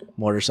Indian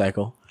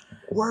motorcycle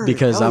Word.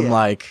 because Hell I'm yeah.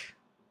 like,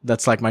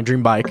 that's like my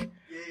dream bike.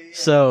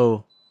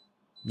 So,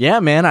 yeah,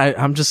 man,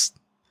 I'm just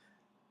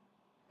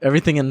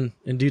everything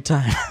in due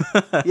time.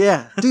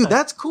 Yeah, dude,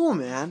 that's cool,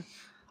 man.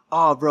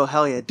 Oh, bro,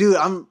 hell yeah, dude.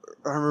 I'm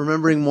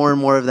remembering more and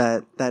more of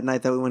that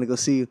night that we went to go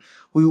see you.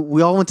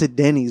 We all went to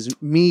Denny's.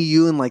 Me,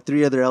 you, and like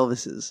 3 other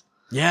Elvises,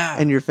 Yeah,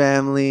 and your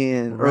family,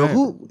 and or Right.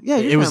 who? Yeah,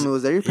 your It was- family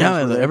was there. Your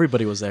parents were there.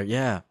 everybody was there.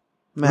 Yeah,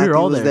 Matthew were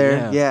all was there,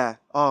 there. yeah.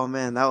 Oh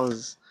man, that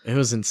was. it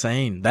was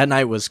insane. That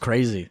night was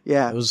crazy.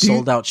 Yeah. It was Do you-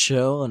 sold out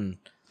show, and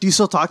Do you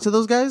still talk to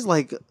those guys?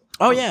 Like,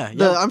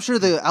 I'm sure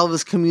the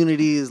Elvis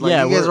community is like,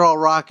 Yeah, you guys we're- are all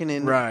rocking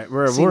and right.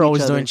 seeing We're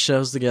always each other. doing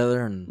shows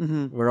together, and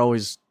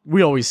Mhm.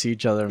 we always see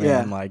each other, man.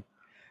 Yeah. Like,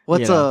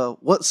 What's you know.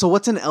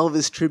 what's an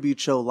Elvis tribute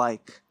show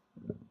like?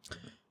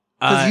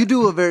 Because you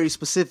do a very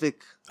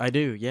specific I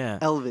do, yeah.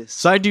 Elvis.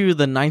 So I do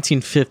the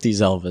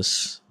 1950s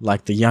Elvis,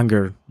 like the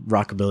younger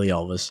rockabilly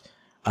Elvis.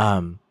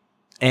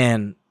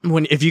 And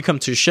if you come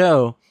to a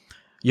show,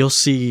 you'll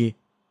see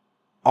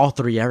all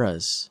 3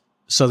 eras.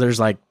 So there's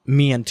like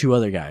me and 2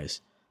 other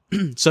guys.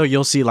 So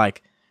you'll see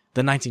like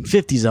the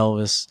 1950s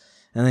Elvis,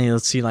 and then you'll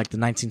see like the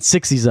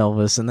 1960s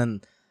Elvis, and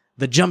then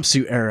the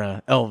jumpsuit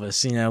era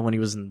Elvis, when he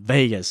was in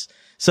Vegas.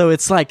 So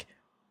it's like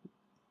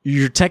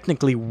you're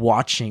technically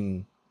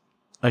watching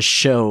a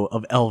show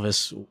of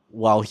Elvis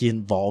while he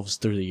evolves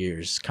through the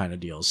years, kind of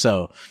deal.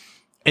 So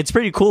it's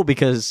pretty cool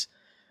because,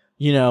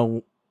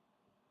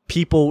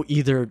 people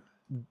either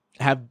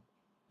have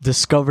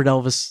discovered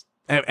Elvis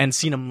and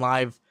seen him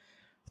live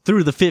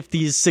through the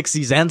 50s,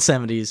 60s, and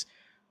 70s.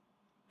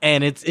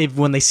 And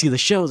when they see the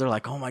show, they're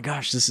like, oh my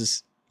gosh,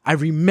 I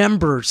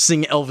remember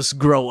seeing Elvis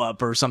grow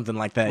up or something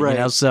like that,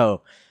 Right.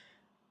 So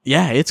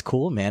yeah, it's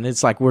cool, man.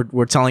 It's like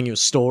we're telling you a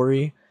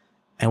story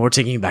and we're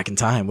taking you back in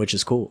time, which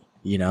is cool,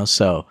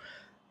 so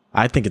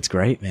I think it's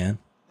great, man.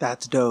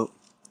 That's dope.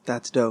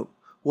 That's dope.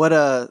 What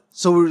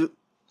so we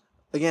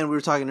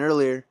were talking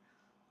earlier.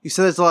 You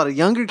said there's a lot of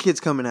younger kids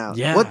coming out.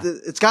 Yeah.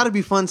 It's got to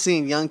be fun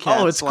seeing young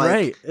cats. It's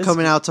great. It's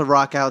coming out to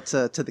rock out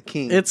to the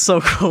king. It's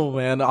so cool,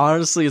 man.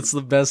 Honestly, it's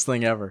the best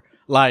thing ever.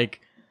 Like,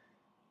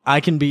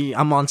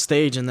 I'm on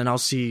stage and then I'll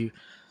see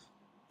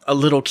a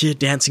little kid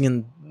dancing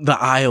in the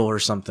aisle or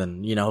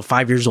something,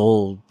 5 years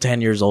old, 10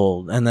 years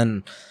old. And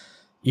then,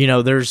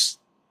 there's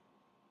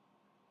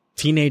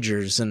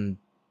teenagers and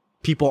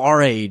people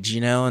our age,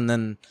 and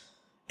then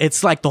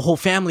it's like the whole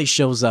family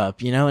shows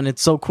up, and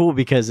it's so cool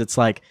because it's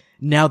like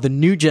now the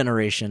new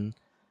generation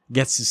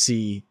gets to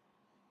see,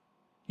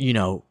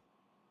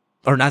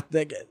 or not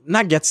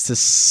gets to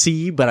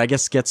see, but I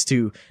guess gets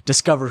to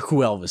discover who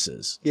Elvis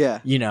is. yeah.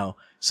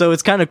 So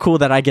it's kind of cool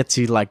that I get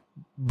to like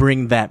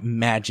bring that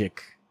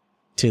magic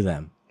to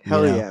them.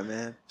 Hell yeah,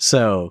 man.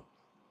 So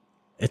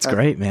it's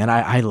great, man.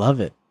 I love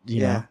it.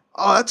 You know?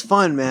 Oh, that's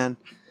fun, man.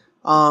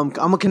 I'm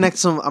gonna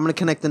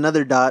connect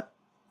another dot.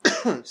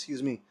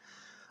 Excuse me.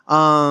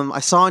 I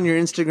saw on your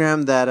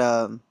Instagram that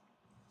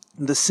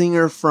the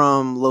singer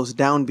from Los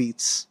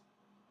Downbeats.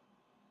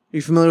 Are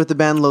you familiar with the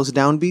band Los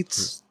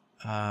Downbeats?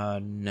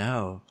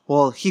 No.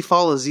 Well, he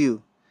follows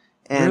you.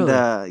 And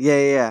Really?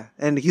 yeah.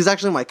 And he's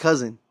actually my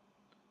cousin.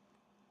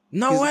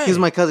 No way. He's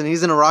my cousin.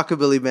 He's in a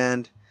rockabilly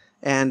band.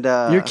 And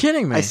You're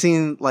kidding me. I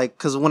seen like,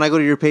 cause when I go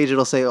to your page,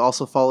 it'll say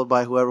also followed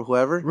by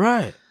whoever.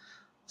 Right.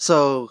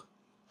 So,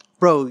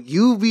 bro,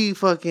 you be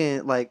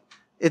fucking like,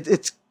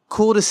 it's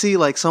cool to see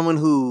like someone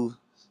who,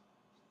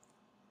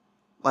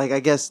 like, I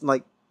guess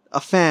like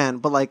a fan,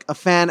 but like a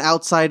fan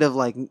outside of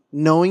like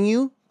knowing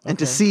you and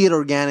to Okay. see it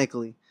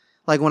organically.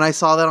 Like when I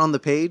saw that on the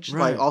page,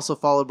 Right. like also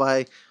followed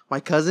by my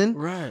cousin,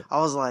 Right. I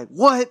was like,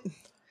 what?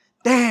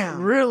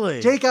 Damn. Really?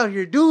 Jake out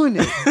here doing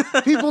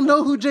it. People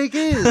know who Jake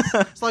is.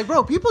 It's like,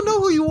 bro, people know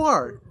who you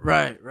are.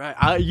 Right.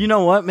 You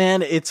know what,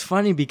 man? It's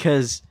funny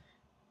because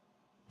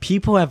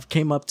people have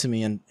came up to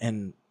me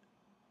and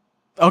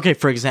okay,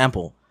 for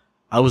example,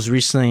 I was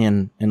recently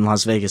in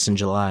Las Vegas in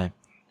July,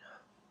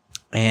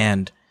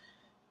 and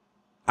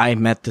I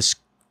met this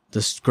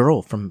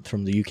girl from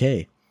the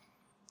UK,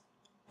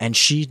 and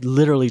she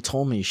literally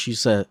told me, she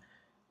said,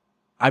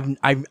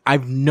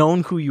 I've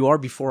known who you are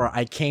before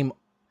I came.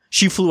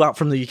 She flew out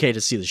from the UK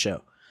to see the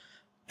show,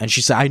 and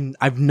she said,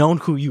 I've known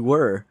who you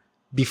were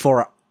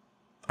before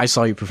I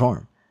saw you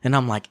perform. And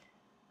I'm like,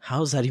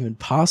 how is that even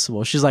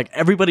possible? She's like,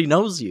 everybody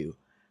knows you.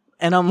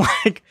 And I'm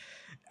like,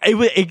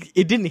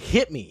 it didn't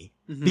hit me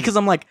because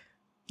I'm like,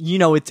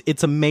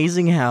 it's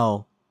amazing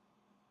how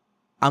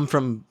I'm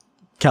from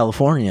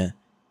California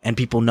and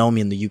people know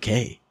me in the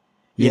UK,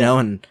 you know,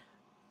 and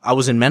I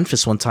was in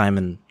Memphis one time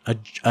and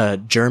a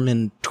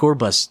German tour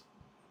bus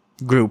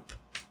group,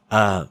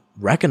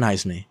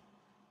 recognized me,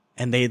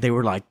 and they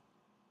were like,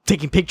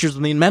 taking pictures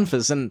with me in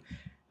Memphis, and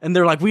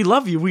they're like, "We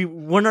love you.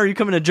 When are you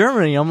coming to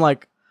Germany?" I'm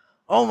like,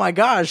 "Oh my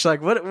gosh,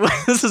 like what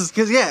this is."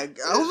 Because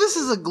Elvis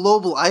is a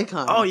global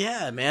icon. Oh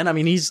yeah, man. I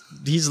mean, he's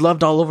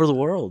loved all over the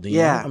world. You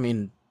know? I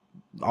mean,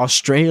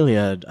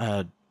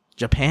 Australia,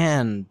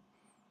 Japan,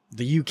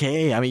 the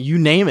UK. I mean, you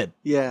name it.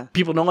 Yeah,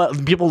 people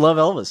love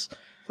Elvis.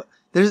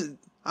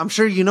 I'm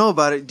sure you know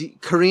about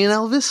it. Korean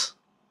Elvis?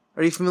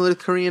 Are you familiar with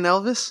Korean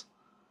Elvis?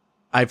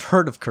 I've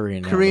heard of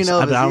Korean Elvis.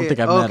 I don't think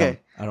I've met him.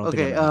 I don't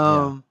think I've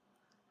met him.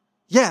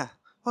 Yeah.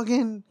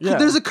 Fucking,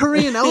 there's a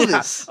Korean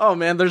Elvis. Oh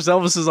man, there's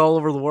Elvises all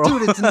over the world.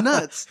 Dude, it's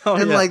nuts.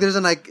 Like there's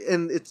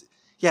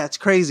it's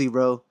crazy,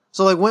 bro.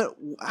 So like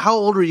how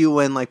old were you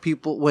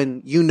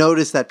when you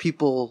noticed that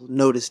people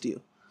noticed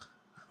you?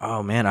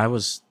 Oh man, I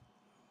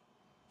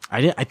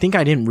think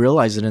I didn't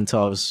realize it until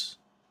I was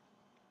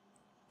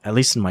at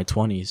least in my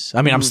 20s.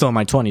 I mean, I'm still in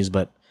my 20s,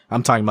 but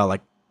I'm talking about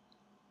like,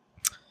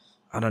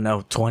 I don't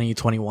know, 20,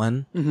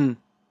 21. Mm-hmm.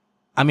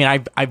 I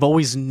mean, I've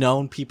always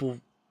known people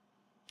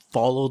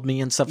followed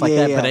me and stuff like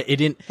that, but it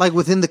didn't, like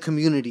within the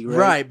community, right?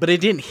 Right, but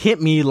it didn't hit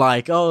me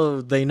like,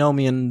 oh, they know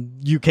me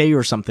in UK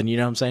or something, you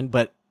know what I'm saying?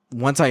 But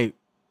once I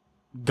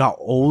got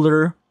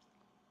older,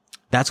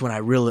 that's when I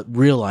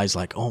realized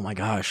like, oh my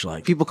gosh,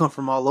 like people come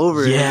from all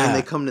over and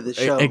they come to the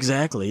show.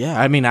 Exactly, yeah.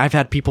 I mean, I've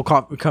had people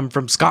come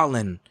from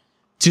Scotland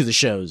to the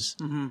shows,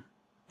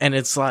 and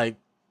it's like,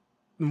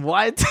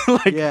 what?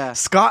 Like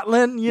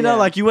Scotland, you know,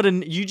 like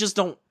you just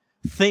don't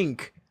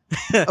think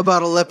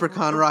about a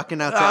leprechaun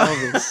rocking out to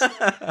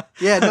Elvis.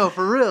 Yeah, no,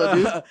 for real,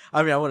 dude.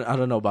 I mean, I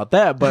don't know about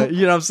that, but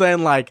you know what I'm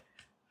saying? Like,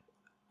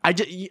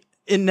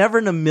 never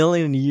in a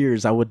million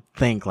years I would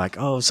think like,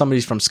 oh,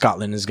 somebody's from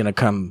Scotland is gonna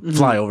come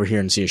fly over here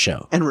and see a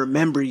show and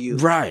remember you,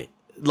 right?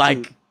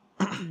 Like,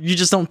 you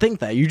just don't think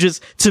that.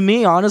 To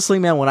me, honestly,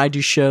 man, when I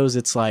do shows,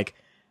 it's like,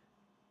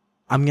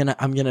 I'm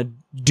gonna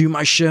do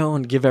my show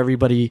and give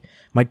everybody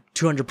my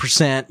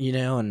 200%, you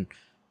know, and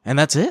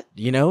that's it,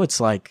 you know. It's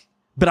like,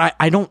 but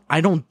I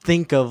don't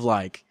think of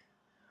like,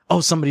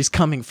 oh, somebody's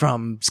coming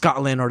from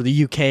Scotland or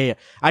the UK.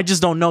 I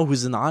just don't know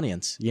who's in the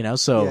audience, you know.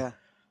 So,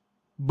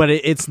 but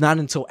it's not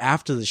until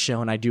after the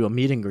show and I do a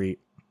meet and greet,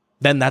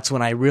 then that's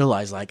when I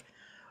realize like,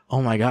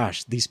 oh my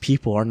gosh, these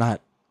people are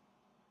not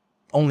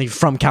only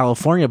from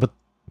California, but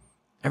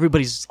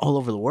everybody's all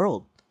over the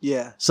world.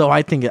 Yeah. So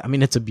I think, I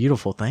mean, it's a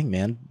beautiful thing,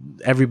 man.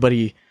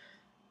 Everybody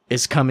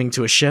is coming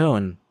to a show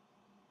and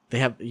they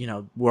have, you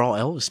know, we're all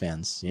Elvis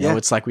fans. You know,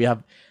 it's like we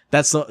have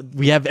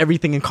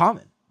everything in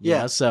common. You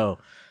know? So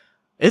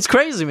it's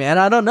crazy, man.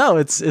 I don't know.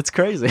 It's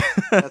crazy.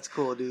 That's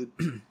cool, dude.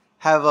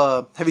 Have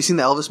you seen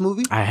the Elvis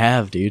movie? I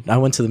have, dude. I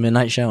went to the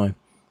midnight showing.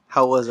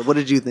 How was it? What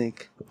did you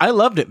think? I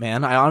loved it,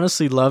 man. I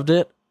honestly loved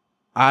it.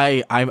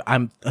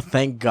 I'm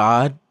thank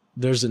God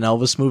there's an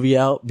Elvis movie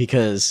out,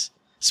 because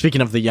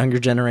speaking of the younger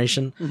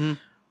generation,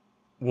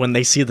 when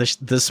they see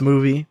this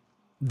movie,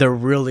 they're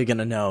really going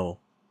to know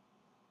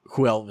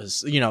who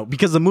Elvis, you know,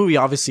 because the movie,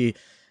 obviously,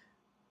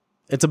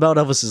 it's about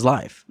Elvis's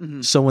life.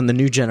 So when the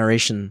new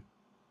generation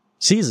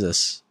sees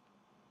this,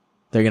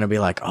 they're going to be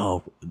like,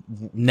 oh,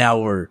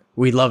 now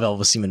we love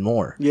Elvis even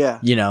more. Yeah.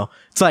 You know,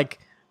 it's like,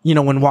 you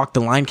know, when Walk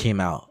the Line came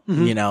out,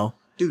 you know.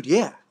 Dude,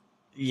 yeah.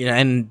 You know,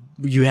 and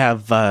you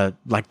have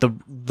like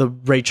the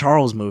Ray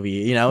Charles movie,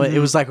 you know, it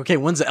was like, okay,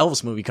 when's the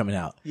Elvis movie coming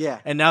out? Yeah.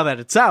 And now that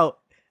it's out,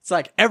 it's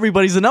like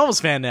everybody's an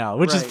Elvis fan now,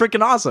 which is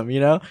freaking awesome,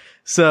 you know?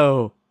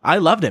 So I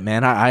loved it,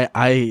 man.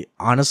 I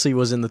honestly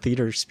was in the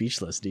theater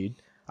speechless, dude.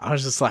 I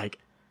was just like,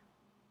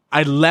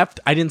 I left,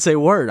 I didn't say a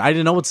word. I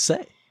didn't know what to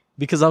say,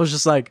 because I was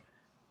just like,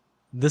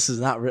 this is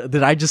not real.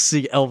 Did I just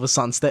see Elvis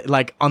on stage,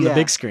 like on the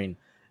big screen?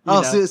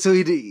 So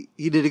he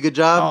did a good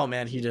job. Oh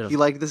man, he did. You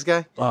like this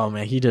guy? Oh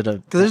man, he did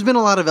because there's been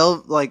a lot of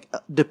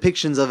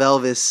depictions of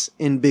Elvis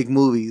in big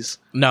movies.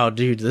 No,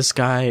 dude, this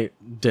guy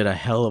did a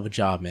hell of a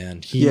job,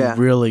 man.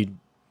 Dude.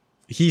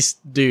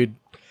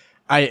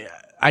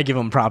 I give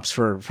him props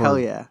for hell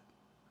yeah,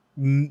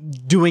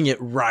 doing it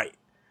right.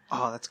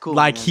 Oh, that's cool.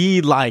 Like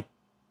man.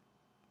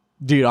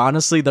 Dude,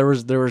 honestly, there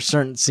were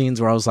certain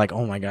scenes where I was like,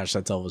 oh my gosh,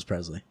 that's Elvis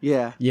Presley.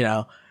 Yeah, you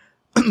know,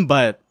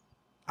 but.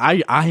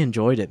 I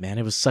enjoyed it, man.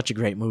 It was such a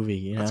great movie,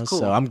 you know. Cool.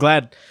 So I'm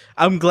glad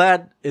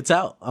it's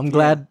out. I'm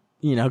glad,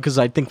 you know, because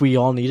I think we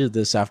all needed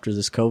this after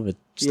this COVID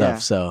stuff. Yeah.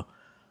 So,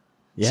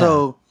 yeah.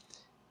 So,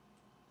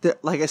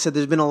 like I said,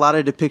 there's been a lot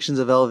of depictions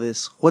of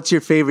Elvis. What's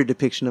your favorite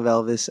depiction of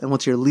Elvis, and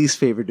what's your least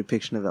favorite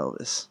depiction of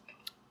Elvis?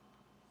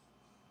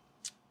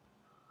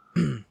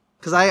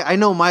 Because I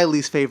know my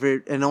least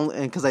favorite, and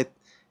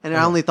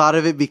I only thought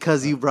of it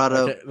because you brought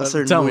up a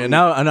certain. Tell movie. Me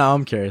now.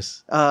 I'm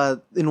curious.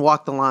 In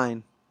Walk the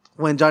Line.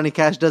 When Johnny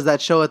Cash does that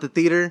show at the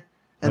theater,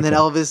 and then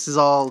Elvis is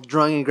all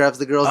drunk and grabs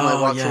the girls and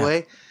walks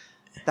away.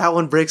 That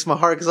one breaks my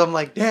heart, because I'm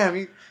like,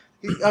 damn,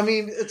 I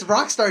mean, it's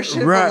rock star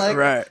shit. Right, but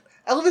right.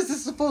 Elvis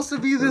is supposed to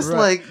be this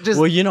just.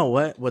 Well, you know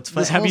what? What's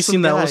funny? Have you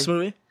seen the Elvis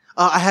movie?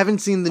 I haven't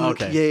seen the.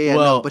 Okay. Yeah.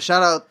 Well, no, but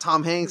shout out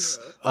Tom Hanks,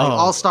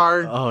 all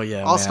star. Oh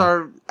yeah, all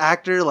star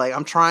actor. Like,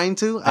 I'm trying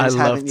to. I just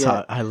haven't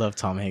yet. I love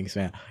Tom Hanks,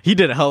 man. He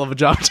did a hell of a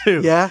job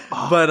too. Yeah,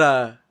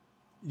 but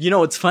you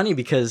know, it's funny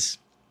because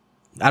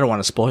I don't want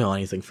to spoil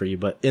anything for you,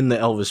 but in the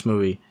Elvis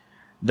movie,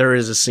 there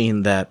is a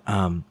scene that,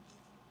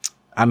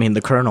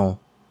 the Colonel,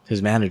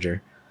 his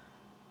manager,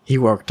 he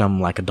worked him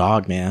like a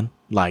dog, man.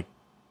 Like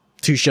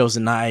 2 shows a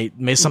night,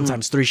 maybe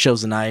sometimes 3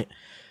 shows a night.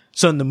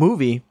 So in the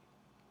movie,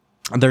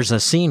 there's a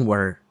scene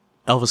where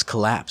Elvis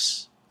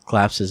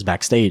collapses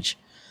backstage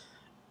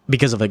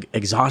because of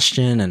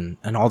exhaustion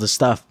and all this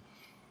stuff.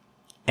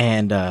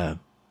 And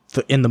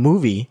in the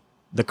movie,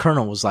 the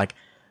Colonel was like,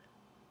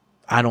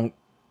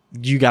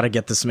 you got to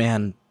get this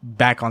man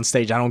back on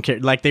stage. I don't care.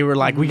 Like they were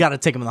like, we got to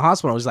take him to the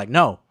hospital. I was like,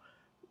 no,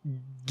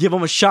 give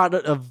him a shot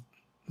of,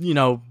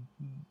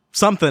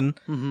 something.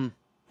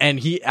 And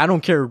I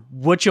don't care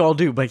what you all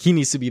do, but he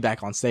needs to be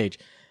back on stage.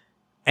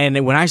 And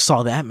then when I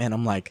saw that, man,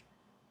 I'm like,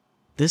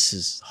 this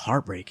is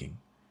heartbreaking,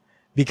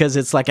 because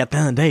it's like at the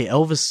end of the day,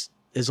 Elvis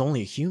is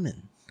only a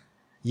human,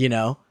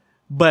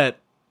 but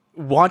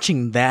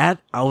watching that,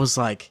 I was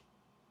like,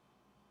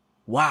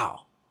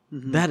 wow,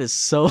 that is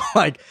so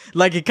like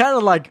it kind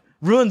of like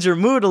ruins your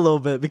mood a little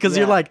bit, because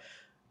you're like,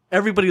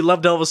 everybody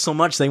loved Elvis so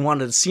much they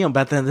wanted to see him,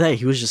 but at the end of the day,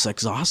 he was just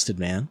exhausted,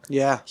 man.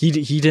 Yeah.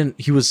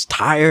 He was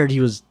tired.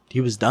 He was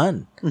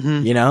done,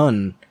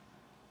 and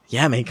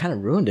yeah, man, he kind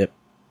of ruined it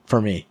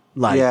for me.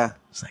 Like,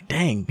 it's like,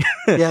 dang.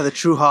 Yeah. The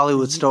true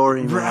Hollywood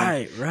story, man.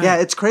 Right. Yeah.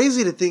 It's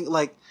crazy to think,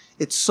 like,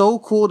 it's so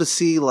cool to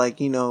see,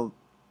 like,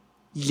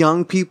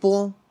 young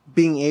people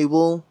being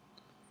able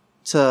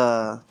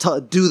to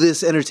do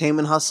this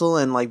entertainment hustle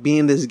and like be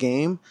in this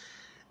game.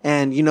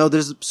 And,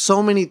 there's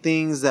so many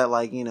things that,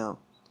 like,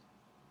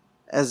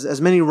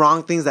 as many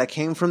wrong things that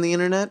came from the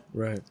internet.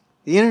 Right.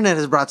 The internet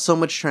has brought so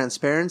much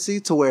transparency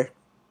to where,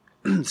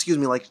 excuse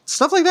me, like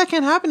stuff like that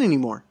can't happen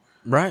anymore.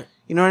 Right.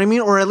 You know what I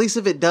mean? Or at least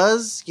if it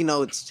does,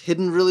 it's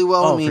hidden really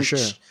well. Oh, I mean, for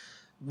sure.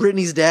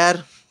 Britney's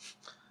dad,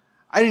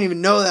 I didn't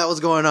even know that was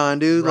going on,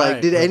 dude. Right,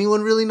 like, did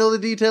anyone really know the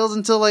details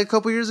until like a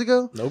couple years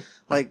ago? Nope.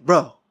 Like,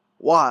 bro,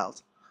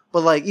 wild.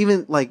 But like,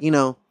 even like,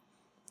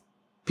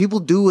 people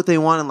do what they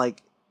want, and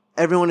like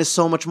everyone is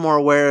so much more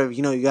aware of,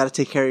 you got to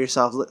take care of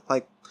yourself.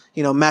 Like,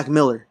 Mac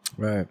Miller.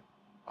 Right.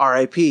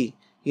 R.I.P.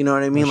 You know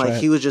what I mean? That's like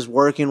right. He was just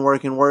working,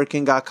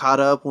 got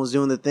caught up, was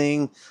doing the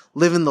thing,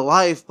 living the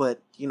life,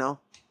 but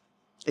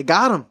it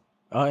got him.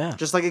 Oh yeah.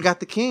 Just like it got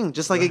the king,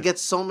 just like it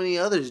gets so many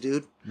others,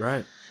 dude.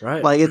 Right.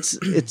 Right. Like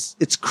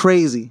it's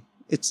crazy.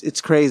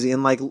 It's crazy.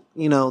 And like,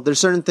 there's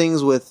certain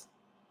things with,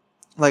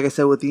 like I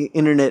said, with the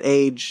internet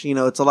age,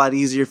 it's a lot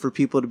easier for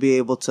people to be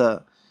able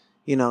to,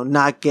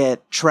 not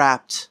get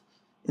trapped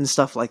in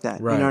stuff like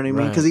that. Right, you know what I mean?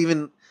 right. Because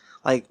even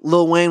like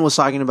Lil Wayne was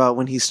talking about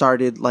when he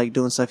started like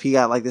doing stuff, he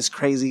got like this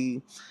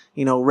crazy,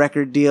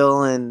 record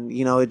deal, and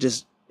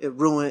it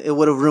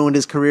would have ruined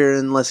his career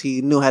unless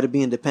he knew how to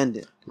be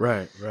independent.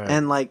 Right. Right.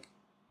 And like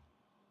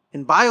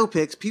in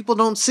biopics, people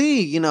don't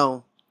see,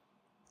 when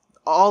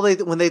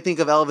they think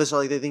of Elvis or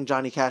like they think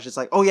Johnny Cash, it's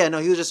like, oh yeah, no,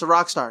 he was just a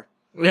rock star.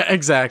 Yeah,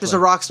 exactly. Just a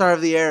rock star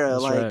of the era.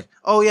 That's like, right.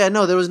 oh yeah,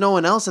 no, there was no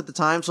one else at the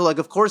time. So like,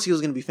 of course he was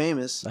going to be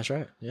famous. That's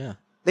right. Yeah.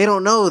 They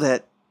don't know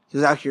that he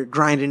was out here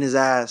grinding his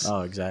ass.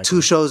 Oh, exactly.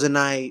 2 shows a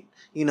night,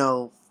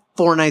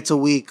 4 nights a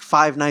week,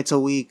 5 nights a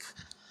week.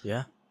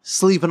 Yeah.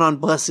 Sleeping on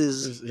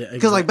buses. Yeah,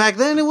 Because like back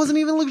then it wasn't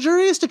even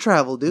luxurious to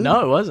travel, dude.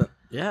 No, it wasn't.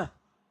 Yeah.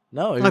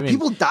 No. Like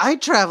people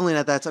died traveling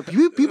at that time.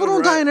 People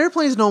don't die in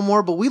airplanes no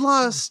more, but we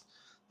lost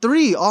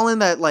 3 all in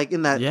that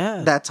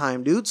that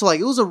time, dude. So like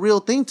it was a real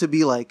thing to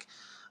be like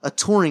a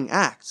touring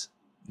act.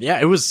 Yeah,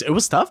 it was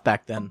tough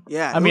back then.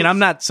 Yeah. I mean, I'm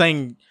not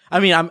saying. I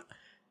mean,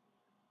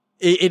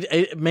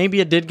 It maybe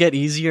it did get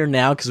easier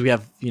now because we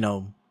have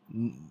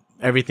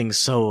everything's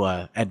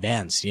so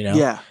advanced,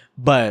 Yeah.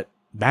 But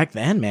back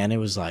then, man, it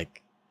was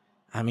like,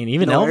 I mean,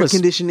 even No Elvis, air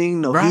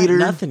conditioning, no heater,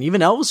 nothing.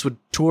 Even Elvis would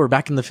tour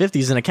back in the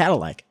 50s in a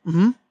Cadillac.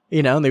 Mm-hmm.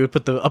 And they would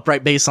put the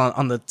upright bass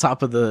on the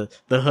top of the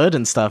hood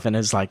and stuff, and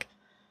it's like,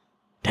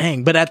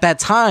 dang. But at that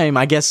time,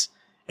 I guess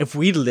if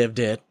we lived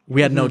it,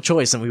 we had no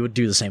choice, and we would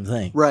do the same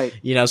thing, right?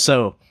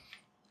 So,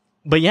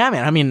 but yeah,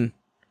 man. I mean,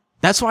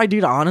 that's why,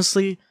 dude.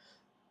 Honestly,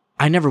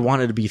 I never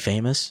wanted to be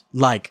famous.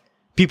 Like,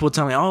 people would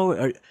tell me,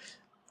 oh,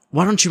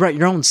 why don't you write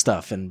your own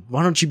stuff? And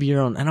why don't you be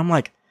your own? And I'm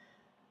like,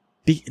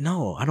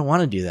 no, I don't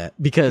want to do that,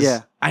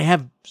 because I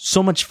have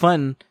so much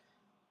fun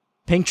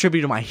paying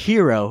tribute to my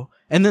hero.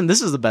 And then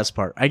this is the best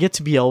part. I get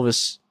to be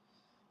Elvis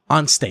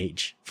on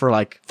stage for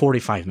like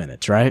 45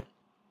 minutes, right?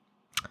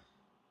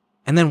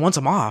 And then once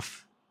I'm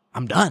off,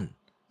 I'm done.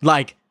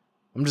 Like,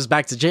 I'm just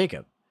back to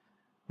Jacob,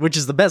 which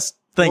is the best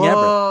thing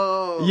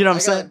ever. You know what I'm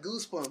saying? I got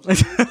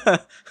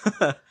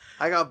goosebumps.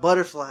 I got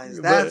butterflies.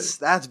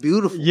 That's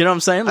beautiful. You know what I'm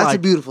saying? That's a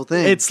beautiful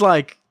thing. It's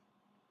like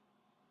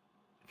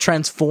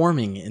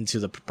transforming into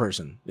the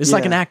person. It's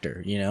like an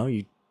actor,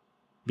 you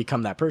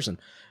become that person.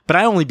 But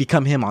I only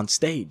become him on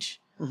stage.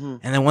 Mm-hmm.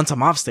 And then once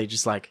I'm off stage,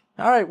 it's like,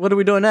 all right, what are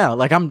we doing now?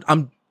 Like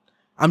I'm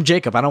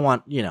Jacob. I don't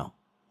want,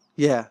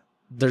 Yeah.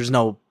 There's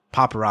no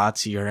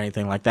paparazzi or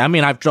anything like that. I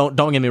mean,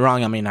 don't get me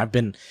wrong. I mean, I've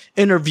been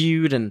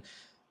interviewed and,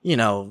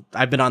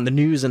 I've been on the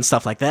news and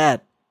stuff like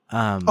that.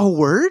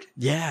 Word?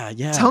 Yeah.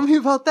 Tell me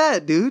about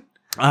that, dude.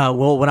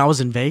 Well, when I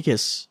was in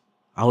Vegas,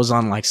 I was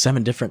on like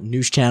 7 different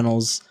news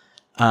channels.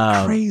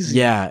 Crazy.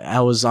 Yeah, I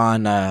was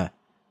on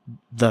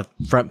the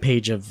front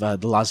page of the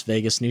Las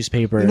Vegas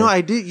newspaper. You know,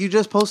 I did. You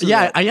just posted.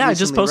 Yeah, that I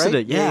just recently, posted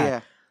right? it.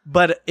 Yeah.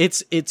 But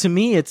to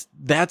me,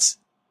 that's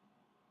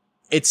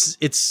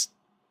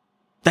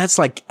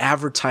like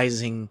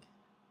advertising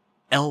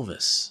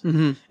Elvis.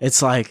 Mm-hmm.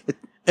 It's like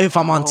if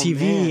I'm on Oh, TV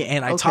man.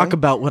 and I Okay. talk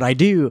about what I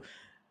do,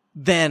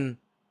 then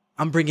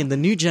I'm bringing the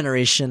new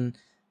generation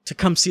to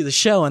come see the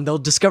show and they'll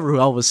discover who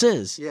Elvis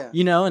is. Yeah.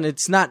 You know, and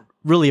it's not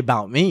really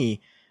about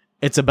me.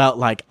 It's about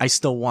like, I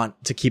still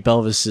want to keep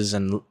Elvis's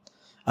and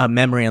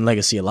memory and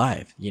legacy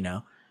alive, you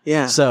know?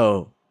 Yeah.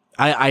 So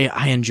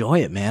I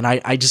enjoy it, man.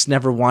 I just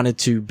never wanted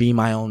to be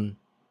my own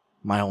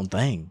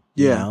thing,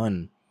 you Yeah. know,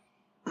 and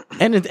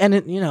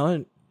it, you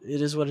know,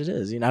 it is what it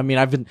is. You know, I mean,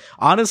 I've been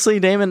honestly,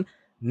 Damon,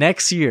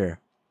 next year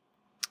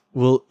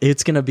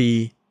it's going to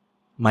be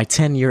my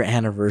 10-year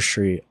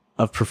anniversary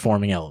of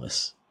performing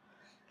Elvis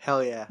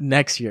Hell yeah.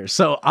 next year.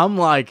 So I'm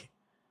like,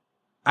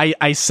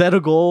 I set a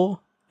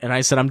goal and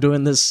I said, I'm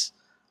doing this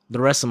the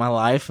rest of my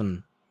life.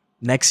 And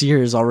next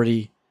year is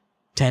already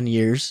 10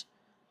 years.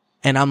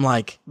 And I'm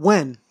like,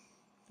 When?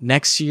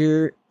 next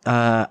year,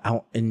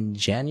 in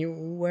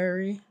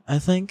January, I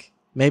think,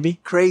 maybe.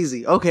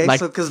 Crazy. Okay. Like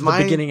so because the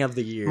my beginning of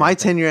the year. my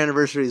 10-year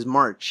anniversary is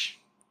March.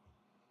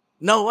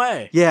 No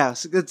way. Yeah.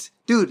 So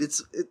dude.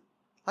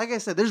 Like I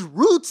said. There's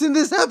roots in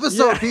this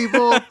episode, Yeah.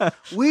 people.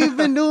 We've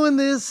been doing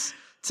this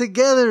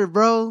together,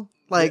 bro.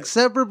 Like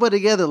separate but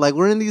together. Like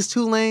we're in these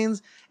two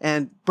lanes,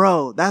 and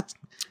bro, that's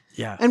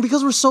Yeah. and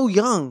because we're so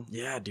young.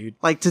 Yeah, dude.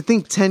 Like to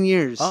think 10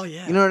 years. Oh,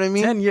 yeah. You know what I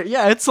mean? 10 years.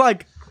 Yeah, it's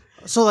like,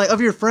 So like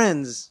of your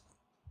friends.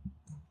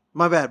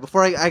 My bad.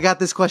 Before I got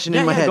this question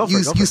in my head. go for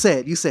it. You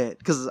say it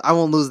because I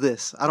won't lose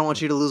this. I don't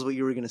want you to lose what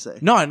you were gonna say.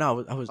 no, I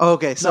know. I was. Oh,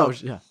 okay. So no,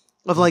 yeah.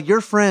 of like your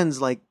friends,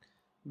 like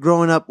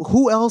growing up,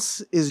 who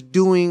else is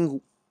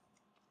doing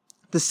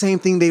the same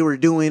thing they were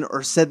doing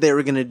or said they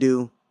were gonna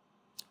do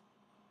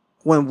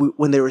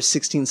when they were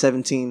 16,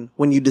 17,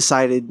 when you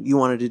decided you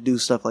wanted to do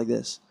stuff like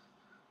this?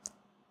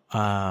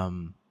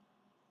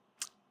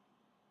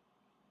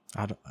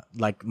 I don't,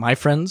 like my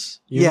friends.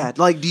 Yeah.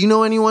 Like, do you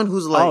know anyone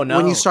who's like, Oh, no.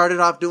 when you started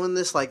off doing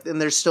this, like,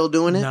 and they're still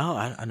doing it? No,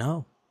 I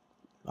know.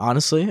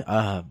 Honestly,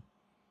 I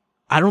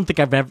don't think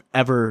I've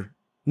ever.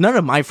 None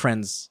of my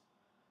friends,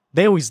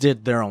 they always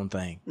did their own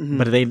thing, Mhm.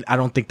 but I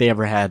don't think they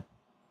ever had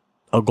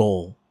a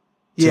goal.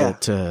 Yeah.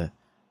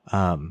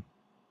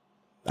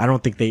 I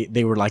don't think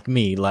they were like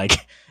me, like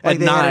Like at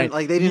they night. hadn't,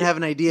 like they didn't have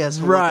an idea as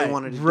to what Right, they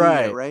wanted to do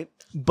right. yet, right?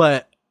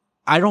 But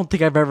I don't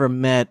think I've ever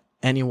met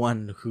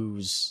anyone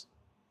who's,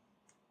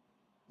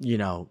 you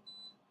know,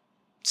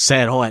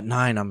 said, "Oh, at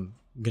 9 I'm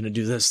gonna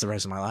do this the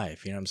rest of my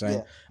life." You know what I'm saying?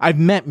 Yeah. I've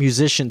met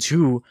musicians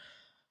who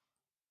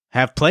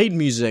have played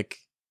music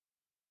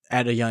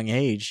at a young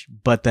age,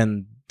 but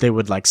then they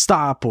would like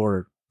stop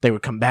or they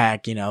would come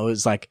back. You know,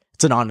 it's like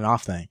it's an on and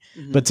off thing.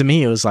 Mhm. But to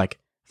me, it was like,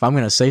 if I'm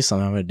gonna say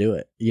something, I'm gonna do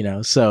it. You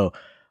know, so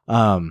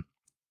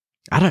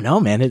I don't know,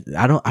 man.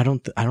 I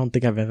don't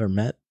think I've ever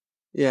met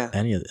Yeah.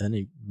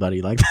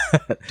 anybody like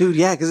that. Dude,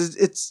 yeah, because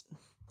it's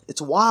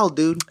wild,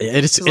 dude.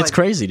 It's like-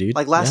 crazy, dude.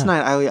 Like last Yeah.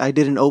 night, I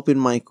did an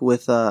open mic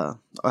with out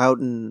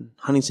in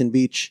Huntington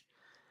Beach,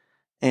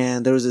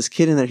 and there was this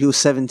kid in there. He was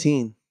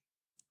 17,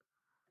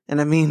 and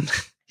I mean,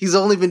 he's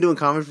only been doing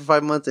comedy for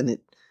 5 months, and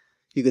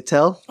you could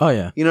tell. Oh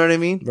yeah, You know what I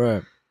mean?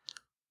 right.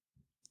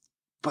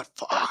 But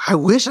I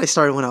wish I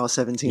started when I was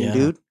 17, Yeah.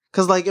 dude.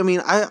 Because like, I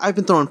mean, I've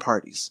been throwing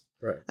parties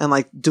Right. and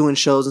like doing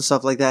shows and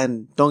stuff like that,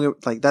 and don't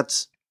get like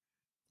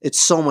it's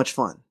so much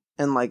fun.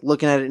 And like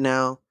looking at it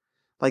now,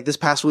 like this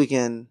past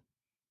weekend,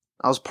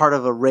 I was part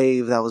of a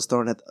rave that was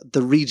thrown at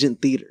the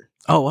Regent Theater.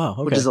 Oh wow,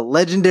 okay. Which is a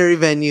legendary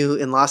venue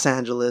in Los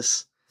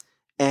Angeles,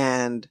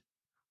 and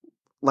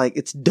like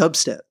it's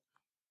dubstep,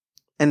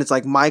 and it's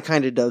like my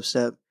kind of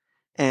dubstep.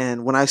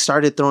 And when I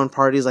started throwing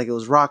parties, like it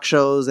was rock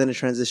shows, then it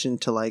transitioned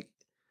to like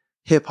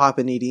hip hop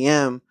and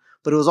EDM,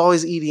 but it was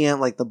always EDM,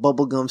 like the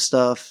bubblegum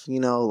stuff, you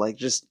know, like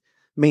just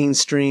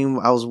mainstream.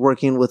 I was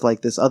working with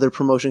like this other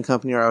promotion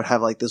company, or I would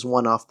have like this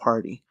one-off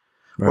party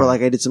where Right.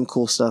 like I did some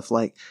cool stuff.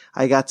 Like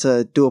I got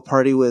to do a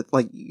party with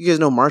like, you guys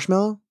know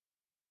Marshmello?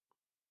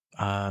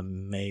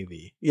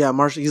 Maybe. Yeah,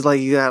 He's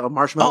like, you got a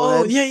Marshmello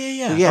Oh head?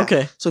 yeah. Yeah.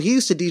 Okay. So he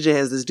used to DJ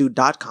as this dude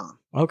 .com.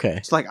 Okay.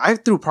 So like I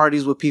threw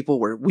parties with people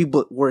where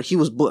where he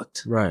was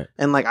booked, Right.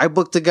 and like I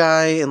booked a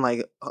guy, and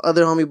like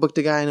other homie booked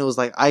a guy, and it was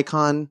like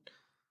Icon,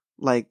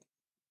 like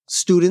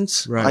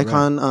students, Right,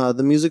 Icon,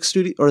 the music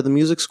studio or the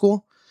music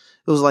school.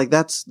 It was like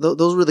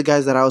those were the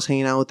guys that I was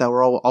hanging out with that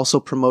were all also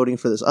promoting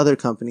for this other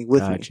company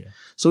with me. Gotcha.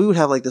 So we would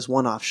have like this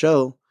one-off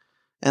show,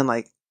 and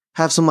like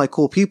have some like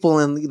cool people,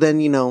 and then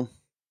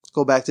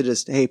go back to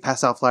just, hey,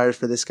 pass out flyers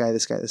for this guy,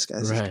 this guy, this guy,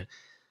 this guy. Right.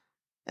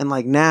 And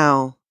like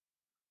now,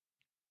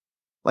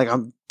 like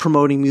I'm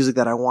promoting music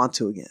that I want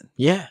to again,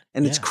 Yeah.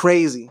 and it's yeah.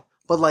 crazy.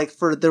 But like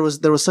there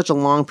was such a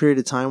long period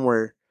of time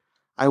where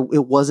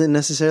it wasn't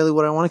necessarily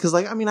what I wanted, because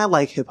like I mean I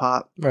like hip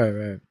hop, Right.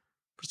 Right.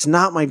 but it's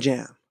not my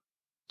jam.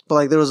 But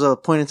like there was a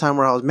point in time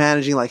where I was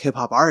managing like hip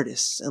hop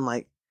artists and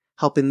like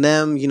helping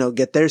them,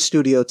 get their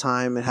studio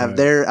time and have Right.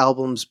 their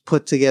albums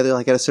put together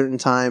like at a certain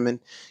time and,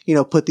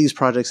 put these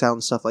projects out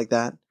and stuff like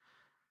that.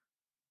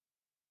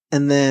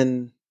 And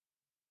then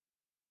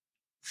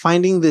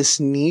finding this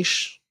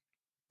niche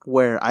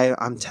where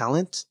I'm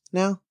talent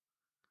now.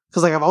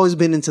 Cause like I've always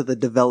been into the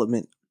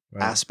development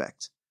Right.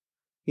 aspect,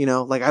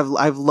 like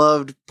I've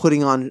loved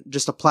putting on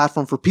just a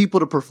platform for people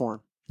to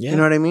perform. Yeah. You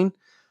know what I mean?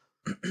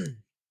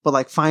 But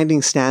like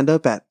finding stand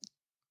up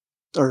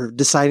or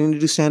deciding to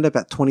do stand up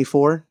at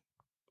 24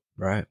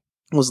 Right.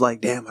 was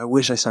like, damn, I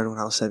wish I started when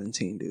I was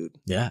 17, dude.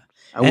 Yeah.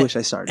 I wish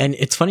I started. And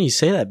it's funny you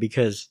say that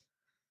because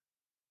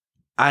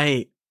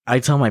I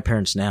tell my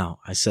parents now,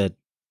 I said,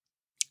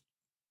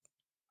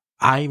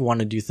 I want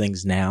to do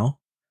things now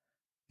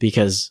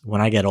because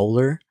when I get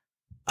older,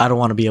 I don't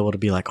want to be able to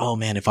be like, oh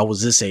man, if I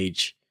was this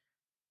age,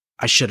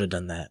 I should have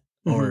done that.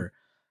 Mhm. Or,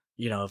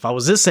 if I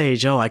was this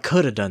age, I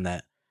could have done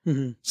that.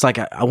 Mhm. It's like,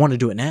 I want to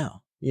do it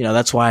now.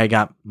 That's why I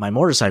got my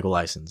motorcycle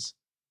license.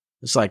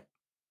 It's like,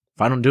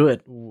 if I don't do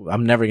it,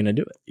 I'm never going to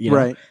do it.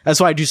 Right. That's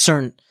why I do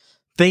certain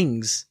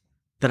things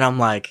that I'm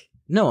like,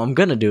 no, I'm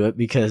going to do it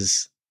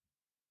because,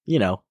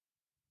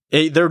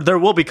 there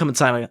will become a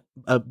time,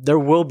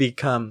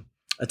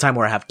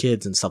 where I have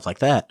kids and stuff like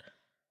that.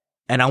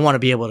 And I want to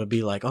be able to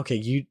be like,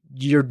 okay,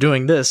 you're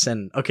doing this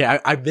and okay,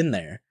 I've been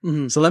there.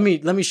 Mhm. So let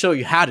me show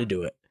you how to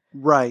do it.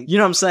 Right. You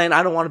know what I'm saying?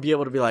 I don't want to be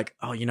able to be like,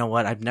 oh, you know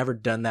what? I've never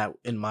done that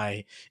in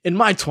my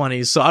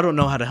 20s, so I don't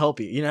know how to help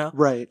you,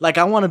 Right. Like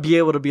I want to be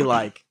able to be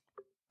like,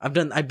 I've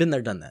been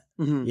there, done that.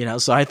 Mhm.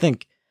 So I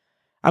think,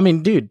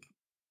 dude,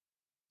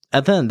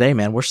 at the end of the day,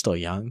 man, we're still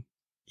young.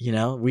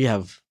 We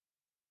have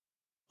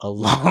a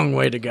long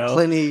way to go.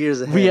 Plenty of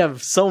years ahead. We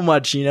have so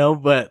much,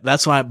 but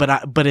that's why,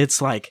 but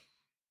it's like,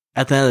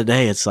 at the end of the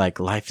day, it's like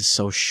life is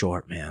so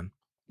short, man.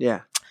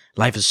 Yeah.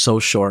 Life is so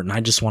short and I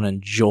just want to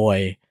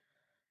enjoy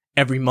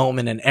every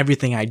moment and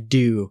everything I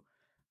do.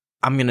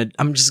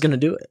 I'm just going to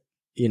do it.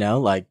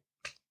 Like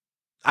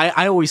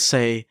I always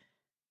say,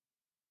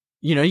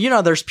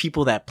 there's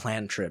people that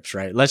plan trips,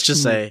 right? Let's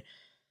just say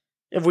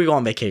if we go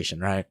on vacation,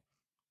 right?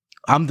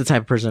 I'm the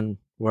type of person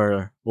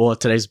where,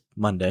 today's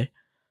Monday.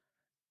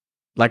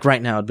 Like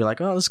right now, I'd be like,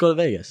 oh, let's go to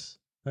Vegas.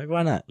 Like,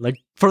 why not? Like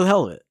for the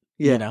hell of it,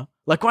 Yeah.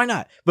 Like, why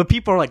not? But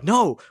people are like,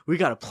 no, we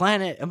got to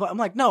plan it. And I'm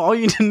like, no, all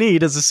you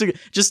need is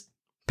just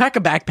pack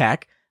a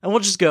backpack and we'll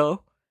just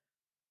go.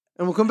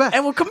 And we'll come back.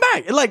 And we'll come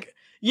back. Like,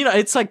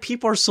 it's like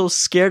people are so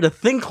scared to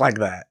think like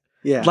that.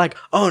 Yeah. Like,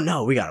 oh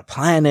no, we got to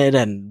plan it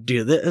and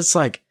do this. It's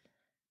like,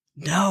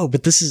 no,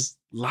 but this is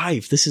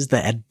life. This is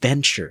the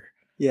adventure.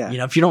 Yeah.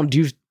 If you don't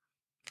do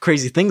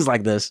crazy things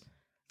like this,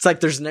 it's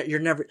like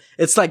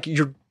it's like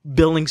you're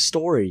building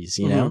stories,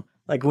 Mhm.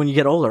 Like when you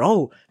get older,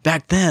 oh,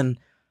 back then,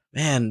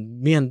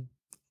 man, me and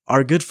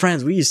our good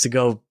friends, we used to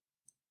go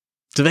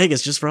to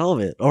Vegas just for hell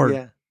of it. Or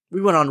Yeah.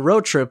 we went on a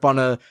road trip on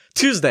a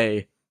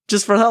Tuesday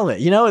just for hell of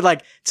it.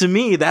 Like to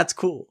me, that's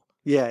cool.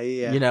 Yeah.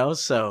 Yeah.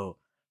 So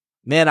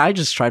man, I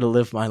just try to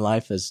live my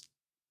life as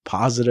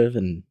positive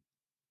and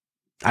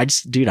I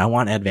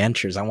want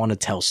adventures. I want to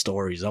tell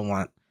stories. I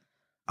want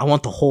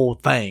the whole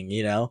thing,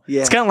 Yeah.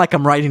 It's kind of like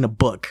I'm writing a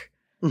book,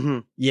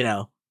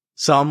 Mm-hmm.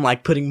 So I'm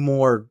like putting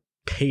more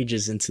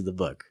pages into the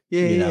book,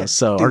 Yeah. Yeah.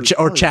 So, Dude,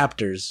 or yeah.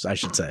 chapters, I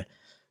should say.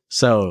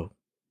 So,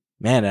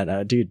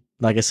 man, dude,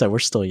 like I said, we're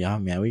still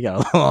young, man. We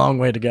got a long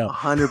way to go.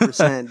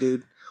 100%,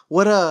 dude.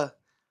 What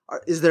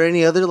is there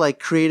any other like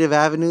creative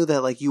avenue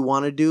that like you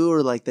want to do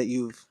or like that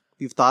you've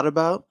thought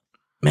about?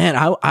 Man,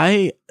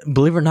 I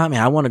believe it or not,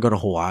 man, I want to go to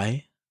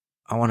Hawaii.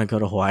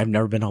 I've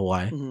never been to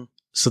Hawaii. Mm-hmm.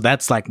 So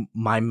that's like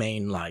my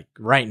main, like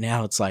right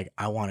now it's like,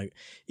 I want to,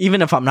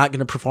 even if I'm not going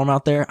to perform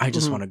out there, I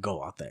just Mhm. want to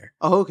go out there.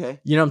 Oh, okay.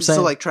 You know what I'm saying?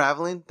 So like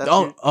traveling? That's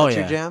oh, your, oh that's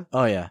yeah. your jam?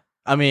 Oh yeah.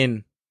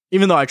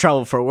 Even though I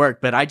travel for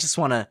work, but I just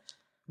want to,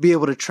 Be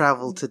able to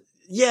travel to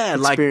yeah,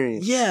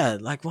 experience.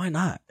 like why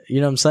not? You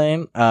know what I'm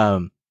saying?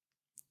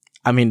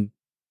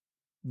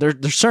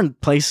 There's certain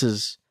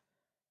places.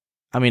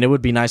 It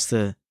would be nice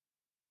to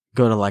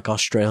go to like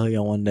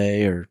Australia one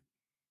day or,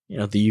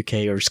 the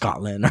UK or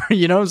Scotland or,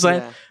 you know what I'm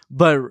saying? Yeah.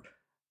 But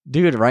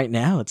dude, right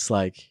now it's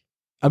like,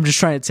 I'm just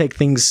trying to take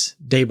things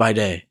day by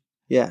day,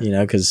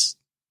 Yeah. cause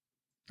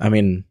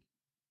everything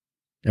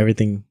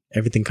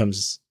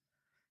comes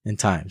in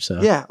time.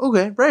 So Yeah.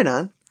 Okay. Right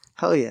on.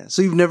 Hell yeah.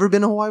 So you've never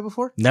been to Hawaii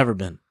before? never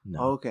been. No.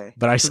 Oh, okay.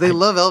 But So they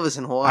love Elvis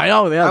in Hawaii. I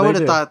know, yeah, I they would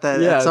have do. thought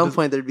that Yeah, at some the-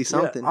 point there'd be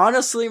something. Yeah,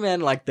 honestly,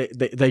 man, like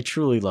they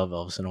truly love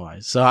Elvis in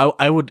Hawaii. So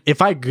I would,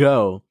 if I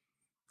go,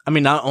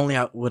 not only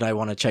would I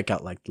want to check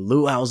out like the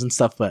luau's and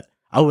stuff, but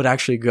I would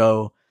actually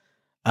go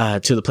to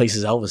the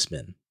places Elvis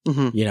been,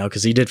 Mm-hmm.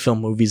 because he did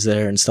film movies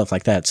there and stuff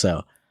like that.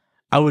 So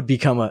I would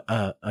become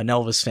an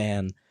Elvis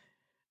fan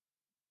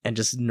and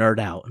just nerd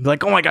out and be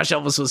like, oh my gosh,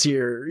 Elvis was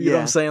here. You know what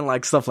Yeah. I'm saying?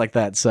 Like stuff like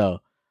that.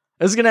 So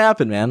it's going to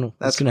happen, man.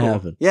 That's going to cool.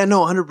 happen. Yeah, no,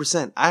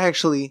 100%. I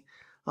actually,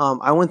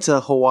 I went to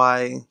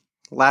Hawaii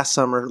last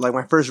summer, like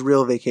my first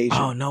real vacation.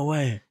 Oh, no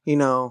way.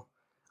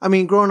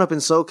 Growing up in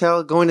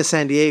SoCal, going to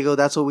San Diego,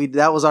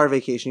 that was our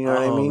vacation. You know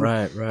what I mean?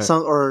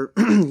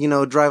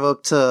 Right. Drive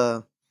up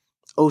to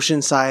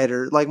Oceanside,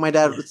 or like my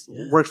dad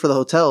worked for the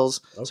hotels.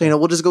 Okay. So,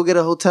 we'll just go get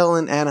a hotel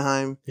in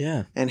Anaheim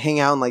Yeah. and hang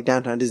out in like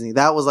downtown Disney.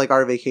 That was like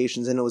our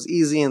vacations, and it was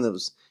easy, and it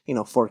was,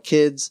 4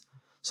 kids.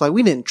 So like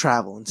we didn't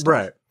travel and stuff.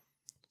 Right.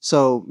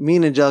 So me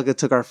and Angelica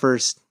took our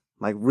first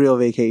like real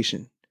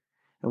vacation,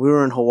 and we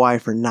were in Hawaii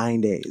for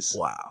 9 days.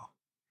 Wow.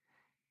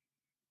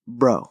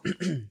 Bro,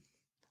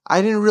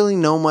 I didn't really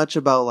know much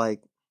about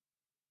like,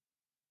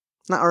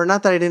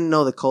 not that I didn't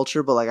know the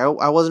culture, but like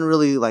I wasn't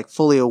really like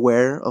fully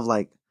aware of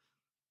like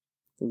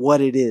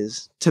what it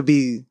is to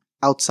be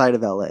outside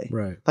of LA.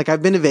 Right. Like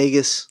I've been to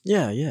Vegas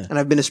Yeah. Yeah. and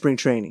I've been to spring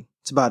training.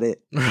 It's about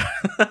it. You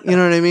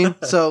know what I mean?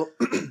 So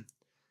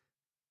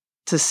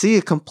to see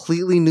a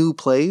completely new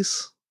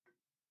place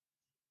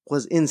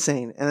was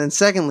insane. And then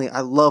secondly,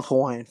 I love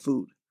Hawaiian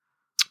food.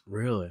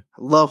 Really? I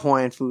love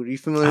Hawaiian food. Are you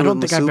familiar I don't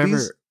with think I've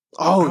Masubi's? ever.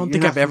 Oh, I don't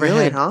think I've ever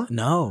familiar, had. huh?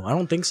 No, I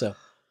don't think so.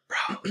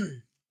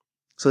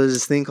 So there's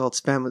this thing called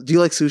spam. Do you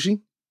like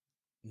sushi?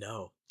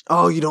 No.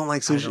 Oh, you don't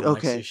like I sushi? don't like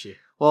Okay. sushi.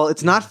 Well,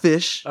 it's not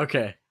fish.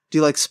 Okay. Do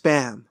you like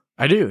spam?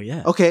 I do.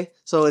 Yeah. Okay.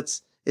 So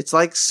it's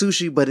like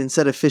sushi, but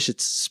instead of fish,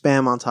 it's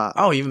spam on top.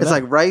 Oh, even It's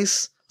better. like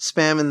rice,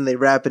 spam, and then they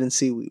wrap it in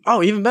seaweed.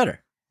 Oh, even better.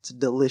 It's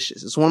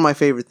delicious. It's one of my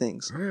favorite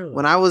things. Really?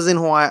 When I was in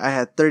Hawaii, I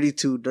had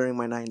 32 during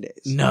my 9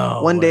 days.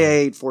 No. One day I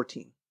way. ate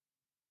 14.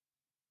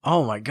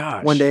 Oh my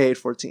gosh. One day I ate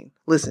 14.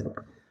 Listen,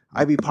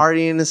 I be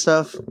partying and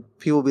stuff.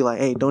 People be like,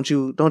 "Hey, don't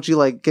you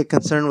like get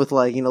concerned with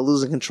like,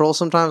 losing control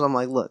sometimes?" I'm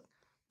like, "Look,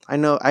 I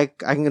know I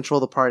can control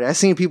the party. I've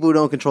seen people who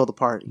don't control the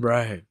party.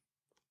 Right.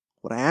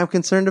 What I am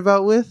concerned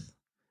about with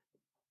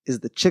is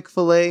the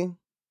Chick-fil-A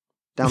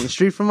down the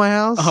street from my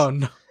house Oh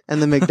no.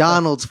 and the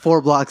McDonald's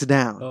 4 blocks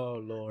down. Oh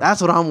lord. That's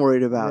what I'm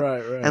worried about.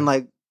 right.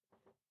 Right.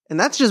 And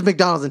that's just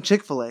McDonald's and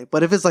Chick-fil-A.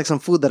 But if it's like some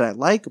food that I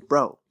like,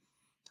 bro,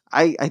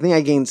 I think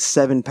I gained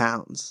 7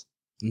 pounds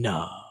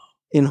no.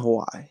 in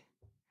Hawaii.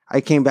 I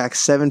came back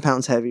 7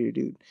 pounds heavier,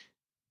 dude.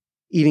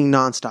 Eating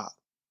nonstop.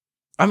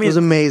 I It mean, was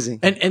amazing.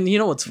 and you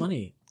know what's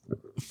funny?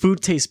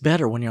 Food tastes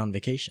better when you're on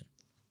vacation.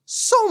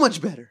 So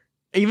much better.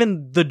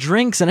 Even the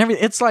drinks and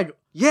everything. It's like,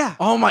 Yeah.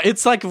 oh my!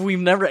 It's like if we've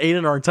never ate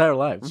in our entire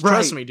lives. Right.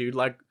 Trust me, dude.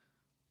 Like,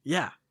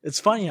 yeah, it's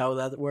funny how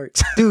that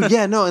works. Dude,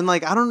 yeah, no, and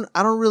like I don't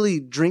really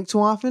drink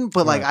too often,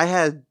 but like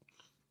Right.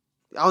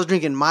 I was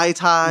drinking Mai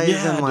Tais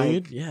yeah, and like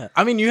dude. Yeah.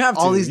 I mean, you have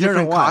all to. these You're in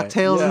different Hawaii.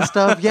 cocktails Yeah. and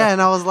stuff. Yeah,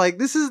 and I was like,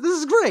 this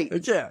is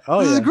great. Yeah. Oh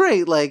this yeah. is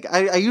great. Like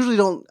I usually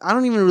I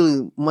don't even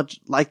really much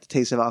like the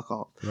taste of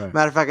alcohol. Right.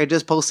 Matter of fact, I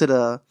just posted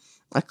a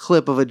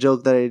clip of a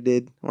joke that I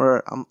did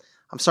where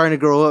I'm starting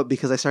to grow up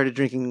because I started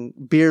drinking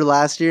beer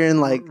last year, and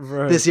like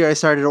Right. this year I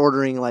started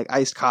ordering like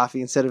iced coffee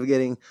instead of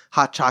getting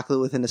hot chocolate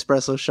with an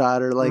espresso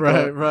shot or like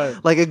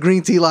right. like a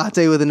green tea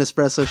latte with an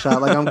espresso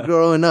shot. Like I'm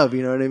growing up,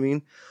 you know what I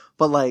mean?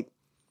 But like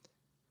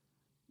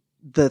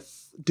the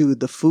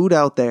food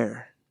out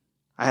there.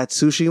 I had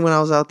sushi when I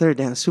was out there.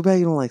 Damn, it's too bad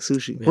you don't like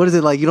sushi. Yeah. What is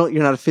it like? You're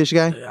not a fish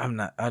guy? I'm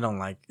not. I don't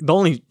like the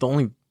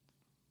only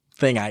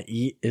thing I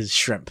eat is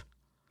shrimp.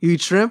 You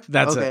eat shrimp?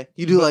 That's okay. it.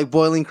 You do like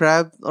boiling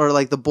crab or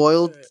like the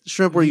boiled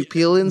shrimp where you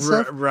peel it and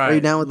stuff? Right. Are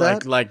you down with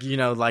like, that? Like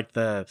like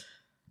the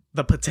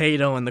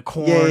potato and the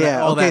corn.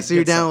 Yeah. All Okay, that so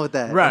you're good down stuff. with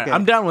that. Right. Okay.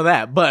 I'm down with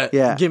that. But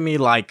Yeah. give me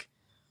like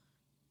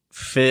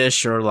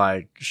fish or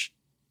like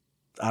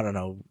I don't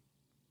know.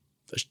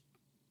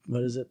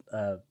 What is it?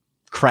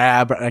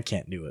 Crab. I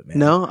can't do it, man.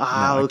 No?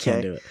 I Okay.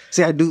 can't do it.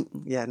 See, I do.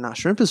 Yeah,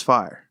 shrimp is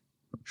fire.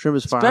 Shrimp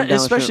is fire. I'm down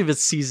with Especially shrimp. if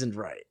it's seasoned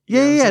right. You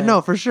know Yeah, what I'm yeah, saying?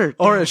 no, for sure.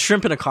 Or a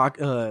shrimp in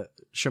a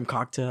shrimp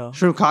cocktail.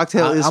 Shrimp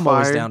cocktail is I'm fire.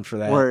 always down for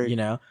that. Word. You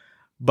know,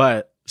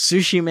 but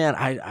sushi, man,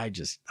 I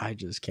just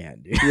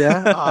can't do.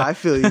 Yeah, oh, I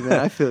feel you, man.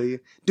 I feel you.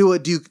 Do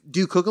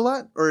you cook a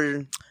lot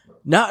or?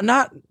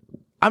 Not.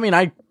 I mean,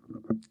 I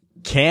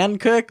can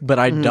cook, but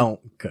I Mhm.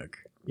 don't cook.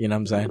 You know what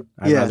I'm saying?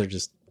 I'd Yeah. rather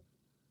just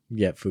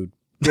get food.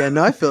 Yeah,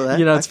 no, I feel that.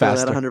 You know, it's I feel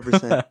faster. that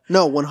 100%.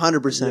 No,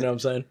 100%. You know what I'm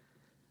saying?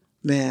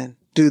 Man,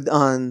 dude,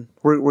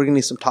 we're gonna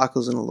need some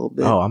tacos in a little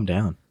bit. Oh, I'm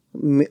down.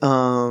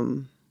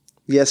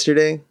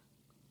 Yesterday,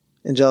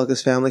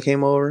 Angelica's family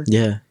came over,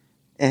 Yeah.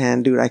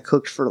 and dude, I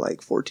cooked for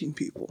like 14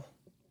 people.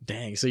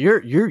 Dang. So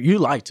you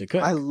like to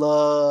cook? I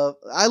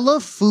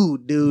love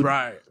food, dude.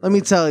 right. Let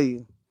me tell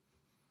you,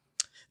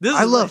 This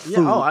I is love like-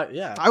 food.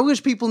 Yeah, yeah. I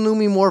wish people knew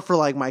me more for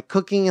like my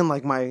cooking and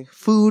like my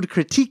food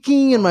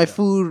critiquing and my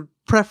food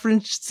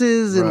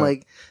preferences and Right.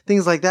 like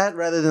things like that,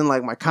 rather than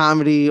like my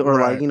comedy or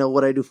Right. like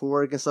what I do for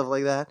work and stuff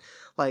like that.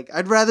 Like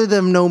I'd rather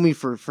them know me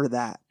for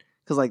that,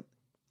 because like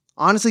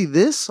honestly,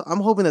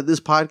 I'm hoping that this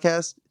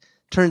podcast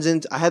turns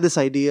into. I had this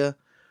idea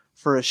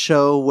for a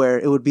show where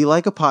it would be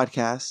like a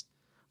podcast,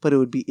 but it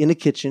would be in a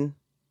kitchen,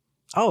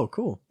 Oh,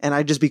 cool. and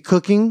I'd just be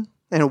cooking.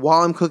 And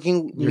while I'm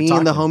cooking, You're me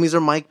and the talking. homies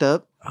are mic'd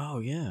up, Oh,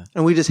 yeah.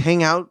 and we just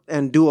hang out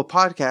and do a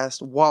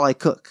podcast while I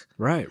cook.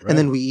 Right. And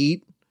then we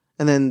eat,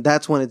 and then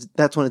that's when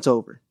it's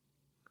over.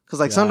 Because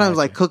like sometimes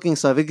like Gotcha. cooking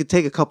stuff, it could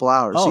take a couple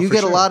hours. Oh, So you for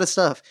get sure. a lot of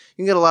stuff.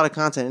 You can get a lot of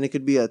content, and it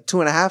could be a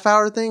 2.5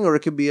 hour thing, or it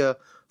could be a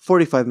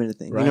 45-minute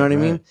thing. Right, you know what I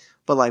mean? right.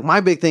 But like my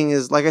big thing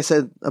is, like I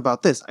said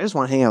about this, I just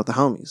want to hang out with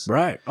the homies.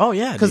 Right. Oh,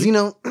 yeah. Because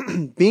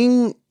dude.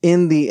 being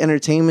in the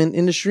entertainment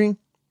industry,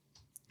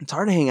 it's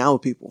hard to hang out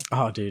with people.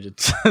 Oh, dude,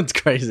 it's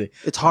crazy.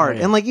 It's hard. Oh,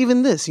 yeah. And like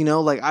even this, you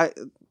know, like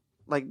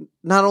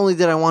not only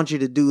did I want you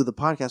to do the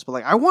podcast, but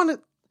like I wanted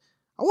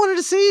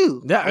to see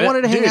you. Yeah, I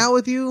wanted to hang dude, out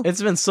with you.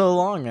 It's been so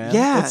long, man.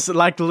 Yeah. It's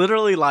like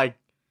literally like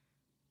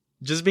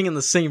just being in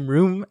the same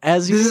room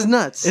as you. This is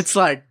nuts. It's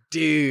like,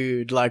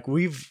 dude, like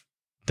we've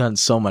done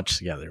so much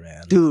together,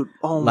 man. Dude,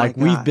 oh my like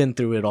God. we've been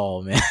through it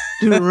all, man.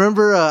 Dude,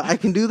 remember I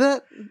Can Do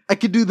That? I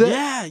Could Do That?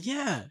 Yeah,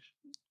 yeah.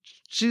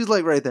 She's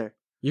like right there.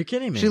 You're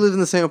kidding me. She lives in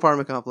the same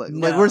apartment complex.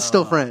 Like we're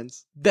still No.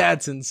 friends.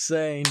 That's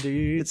insane,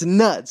 dude. It's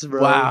nuts,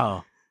 bro.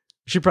 Wow.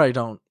 She probably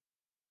don't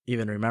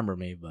even remember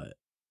me, but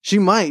She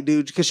might,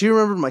 dude, because she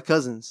remembered my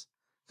cousins.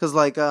 Because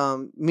like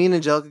me and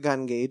Angelica got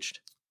engaged.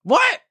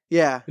 what?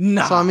 Yeah.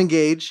 No. So I'm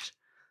engaged.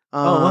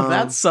 Oh, well,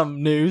 that's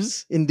some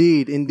news.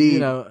 indeed. You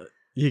know,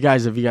 you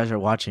guys, if you guys are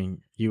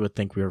watching, you would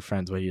think we were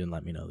friends, but you didn't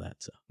let me know that.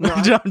 So No,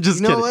 I'm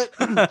just you know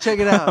kidding. what? Check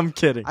it out. I'm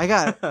kidding. I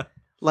got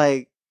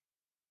like,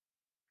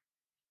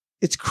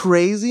 it's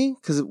crazy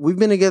because we've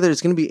been together.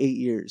 It's gonna be 8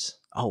 years.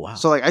 Oh wow.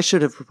 So like, I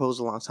should have proposed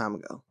a long time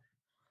ago.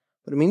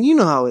 But I mean, you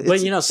know how it is.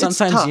 But you know, it's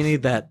sometimes tough. you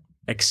need that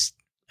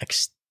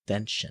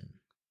extension.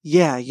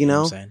 Yeah, you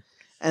know. What I'm saying?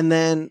 And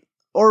then,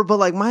 but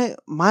like my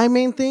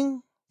main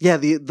thing, yeah,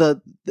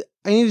 the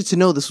I needed to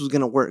know this was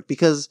gonna work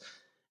because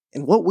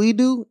in what we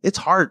do, it's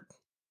hard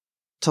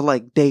to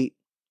like date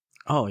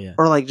Oh yeah.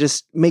 or like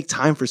just make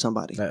time for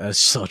somebody. That's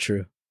so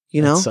true.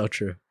 You know, That's so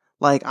true.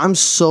 like I'm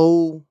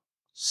so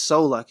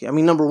lucky. I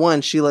mean, number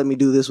one, she let me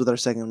do this with our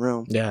second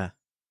room. Yeah.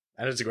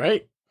 That is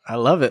great. I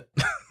love it.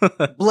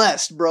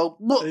 Blessed, bro.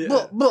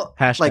 Yeah. Like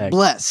Hashtag.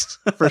 blessed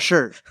for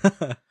sure.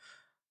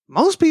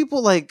 Most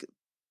people like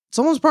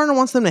someone's partner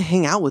wants them to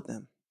hang out with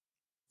them.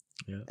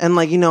 Yeah. And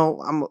like, you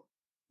know, I'm a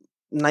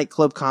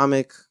nightclub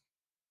comic,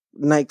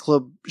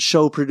 nightclub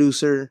show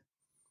producer,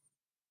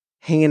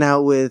 hanging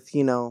out with,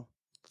 you know,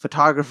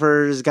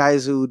 photographers,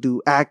 guys who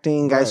do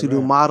acting, guys who do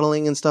Right.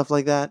 modeling and stuff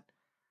like that.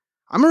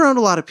 I'm around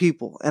a lot of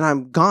people and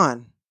I'm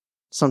gone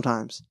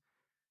sometimes.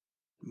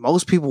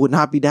 Most people would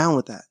not be down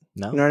with that.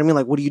 No. You know what I mean?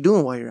 Like, what are you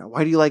doing while you're out?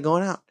 Why do you like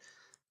going out?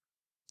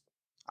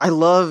 I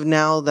love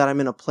now that I'm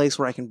in a place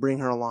where I can bring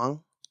her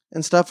along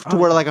and stuff to Oh,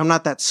 where yeah. like I'm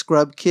not that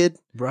scrub kid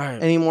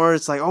Right. anymore.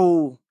 It's like,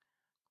 oh,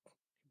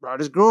 brought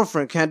his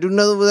girlfriend, can't do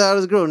nothing without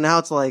his girl. Now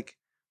it's like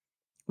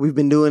we've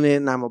been doing it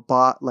and I'm a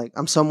boss, like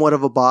I'm somewhat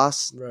of a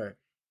boss Right.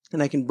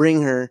 and I can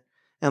bring her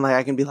and like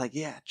I can be like,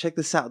 yeah, check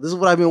this out. This is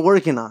what I've been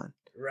working on.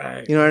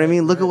 Right. You know what I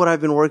mean? Look at Right. what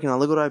I've been working on.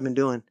 Look what I've been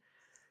doing.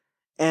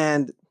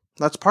 And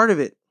that's part of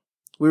it.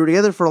 We were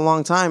together for a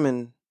long time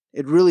and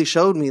it really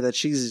showed me that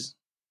she's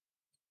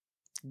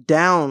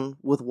down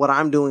with what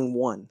I'm doing,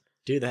 one,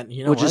 Dude, that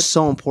you know which what? is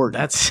so important.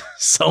 That's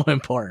so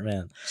important,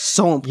 man.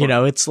 so important. You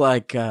know, it's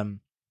like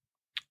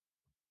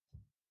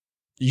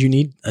you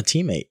need a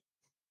teammate.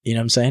 You know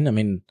what I'm saying? I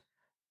mean,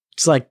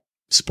 it's like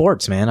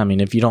sports, man. I mean,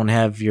 if you don't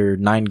have your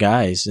 9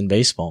 guys in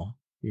baseball,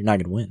 you're not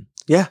gonna win.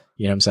 Yeah.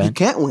 You know what I'm You saying?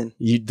 can't win.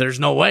 There's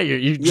no way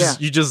you Yeah.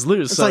 just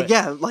lose. It's So- like,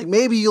 yeah, like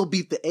maybe you'll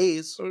beat the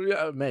A's,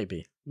 yeah,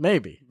 maybe,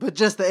 but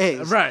just the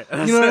A's. right.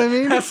 You know what I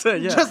mean? That's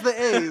it, yeah. Just the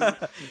A's.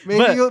 Maybe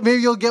But-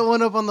 you'll get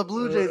one up on the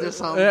Blue Jays or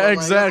something. Yeah, but, like,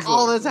 that's exactly.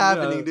 all that's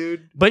happening, Yeah.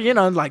 dude. But you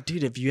know, like,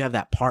 dude, if you have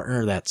that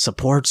partner that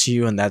supports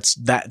you and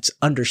that's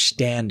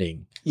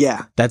understanding,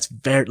 Yeah. that's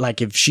very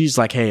like if she's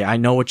like, hey, I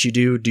know what you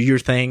do your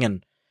thing,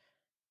 and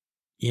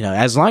you know,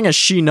 as long as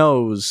she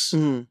knows,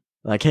 Mhm.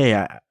 like, hey,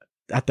 at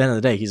the end of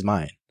the day, he's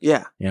mine.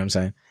 Yeah. You know what I'm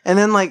saying? And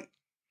then like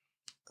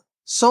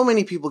so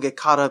many people get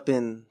caught up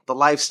in the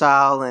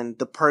lifestyle and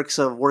the perks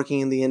of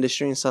working in the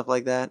industry and stuff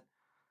like that.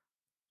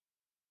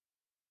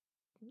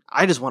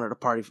 I just wanted to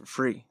party for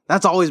free.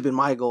 That's always been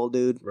my goal,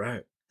 dude.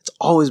 Right. It's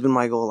always been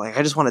my goal. Like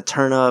I just want to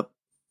turn up,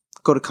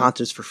 go to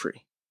concerts for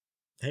free.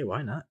 Hey,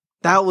 why not?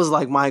 That was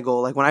like my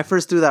goal. Like when I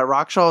first threw that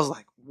rock show, I was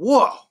like,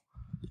 whoa,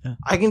 Yeah.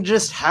 I can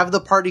just have the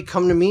party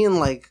come to me and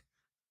like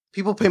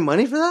people pay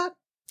money for that.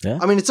 Yeah.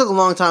 I mean, it took a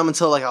long time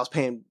until like I was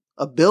paying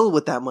a bill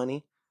with that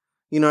money.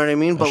 You know what I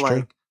mean? That's but true.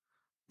 like,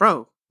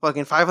 bro,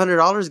 fucking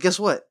 $500. Guess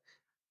what?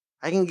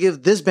 I can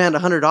give this band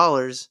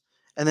 $100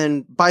 and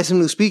then buy some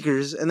new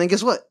speakers. And then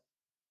guess what?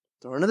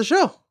 Throw another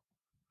show.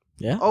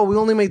 Yeah. Oh, we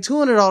only made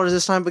 $200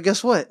 this time, but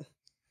guess what?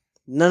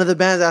 None of the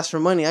bands asked for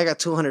money. I got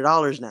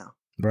 $200 now.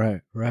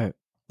 Right. Right.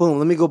 Boom,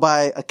 let me go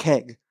buy a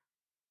keg.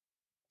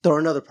 Throw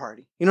another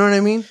party. You know what I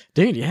mean?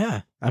 Dude,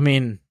 yeah. I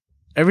mean,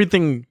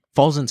 everything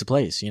falls into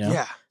place, you know?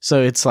 Yeah.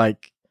 So it's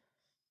like,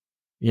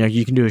 you know,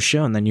 you can do a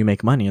show and then you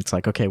make money. It's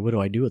like, okay, what do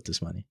I do with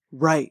this money?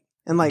 Right.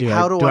 And like, Do I-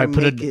 how do do I I put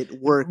make it-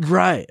 it work?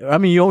 Right. I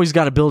mean, you always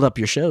got to build up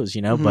your shows,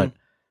 you know, Mhm. but,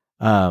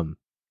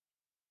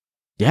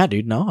 yeah,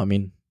 dude, no, I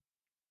mean,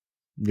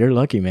 you're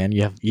lucky, man.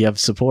 You have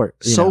support.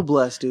 You So know?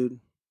 blessed, dude.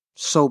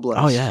 So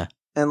blessed. Oh, yeah.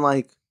 And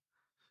like,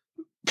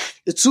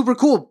 it's super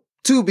cool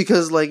too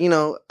because like, you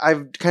know,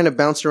 I've kind of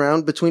bounced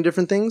around between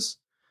different things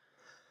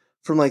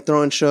from like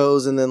throwing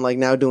shows and then like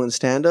now doing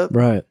stand up.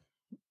 Right.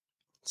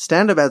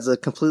 Stand up adds a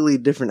completely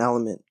different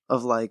element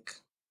of like,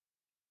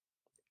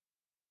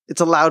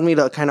 it's allowed me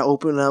to kind of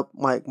open up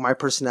my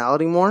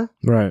personality more.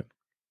 Right.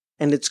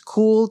 And it's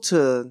cool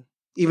to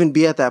even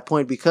be at that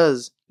point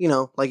because,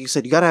 like you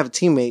said, you got to have a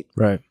teammate.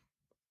 Right.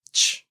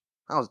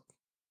 I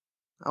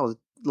was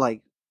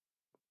like,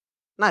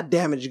 not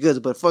damaged goods,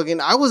 but fucking,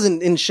 I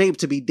wasn't in shape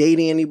to be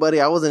dating anybody.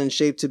 I wasn't in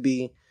shape to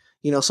be,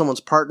 someone's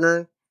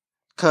partner.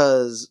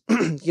 Cause,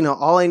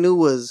 all I knew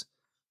was,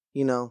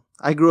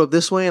 I grew up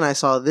this way and I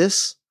saw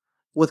this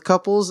with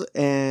couples,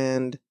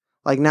 and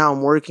like now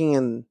I'm working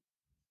and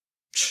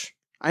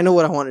I know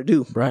what I want to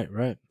do. Right.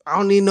 I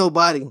don't need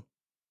nobody.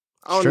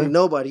 I don't need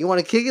nobody. You want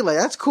to kick it? Like,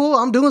 that's cool.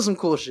 I'm doing some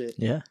cool shit.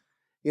 Yeah.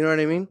 You know what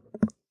I mean?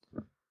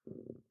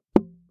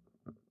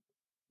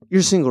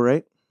 You're single,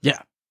 right? Yeah.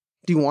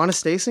 Do you want to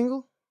stay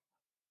single?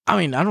 I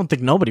mean, I don't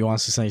think nobody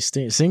wants to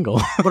stay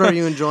single. But are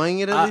you enjoying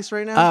it at least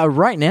right now?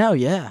 Right now,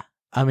 yeah.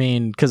 I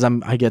mean, because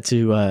I get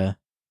to,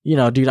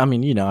 dude. I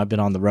mean, I've been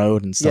on the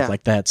road and stuff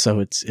like that, so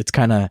it's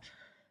kind of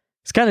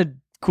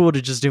cool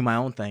to just do my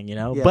own thing,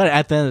 Yeah. But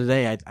at the end of the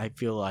day, I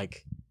feel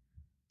like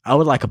I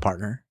would like a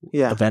partner.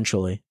 Yeah.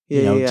 Eventually,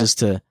 Yeah. just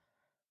to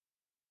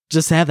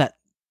have that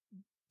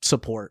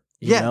support,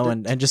 you know,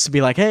 and just to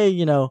be like, hey,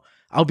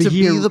 I'll be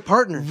here. To be the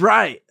partner.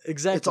 Right.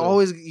 Exactly. It's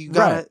always,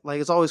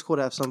 it's always cool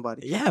to have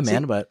somebody. Yeah,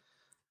 man. But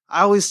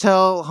I always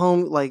tell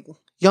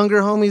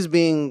younger homies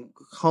being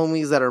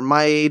homies that are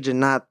my age and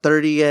not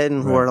 30 yet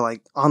and who are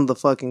like on the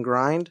fucking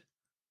grind.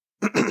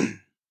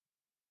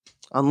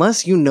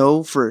 Unless you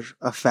know for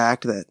a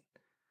fact that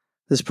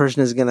this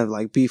person is going to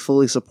like be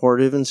fully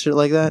supportive and shit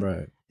like that.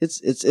 Right.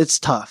 It's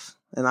tough.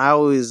 And I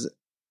always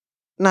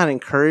not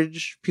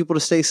encourage people to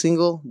stay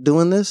single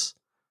doing this,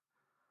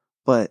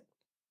 but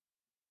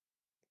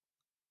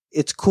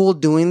it's cool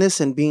doing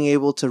this and being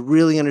able to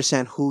really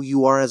understand who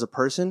you are as a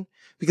person.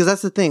 Because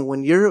that's the thing.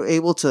 When you're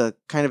able to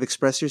kind of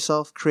express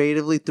yourself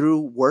creatively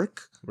through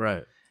work,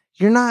 right,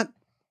 you're not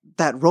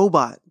that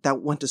robot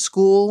that went to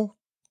school,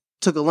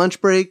 took a lunch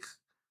break,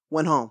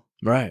 went home.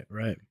 Right.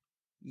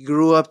 You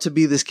grew up to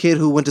be this kid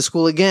who went to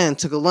school again,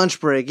 took a lunch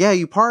break. Yeah,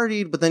 you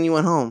partied, but then you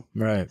went home.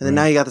 Right. And then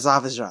now you got this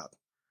office job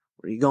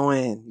where you go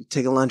in, you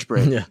take a lunch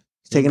break, yeah.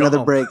 you take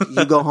another break,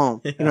 you go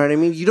home. Yeah. You know what I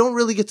mean? You don't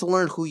really get to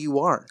learn who you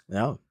are.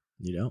 No,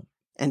 you don't.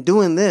 And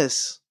doing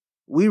this,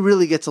 we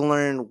really get to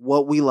learn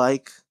what we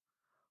like,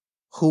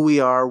 who we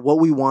are, what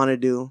we want to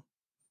do.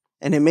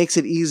 And it makes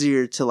it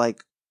easier to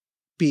like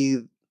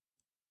be,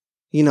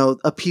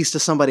 a piece to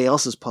somebody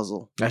else's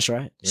puzzle. That's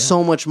right. Yeah.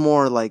 So much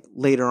more like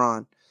later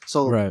on.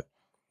 So, right.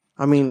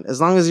 I mean,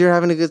 as long as you're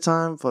having a good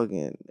time,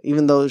 fucking,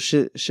 even though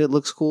shit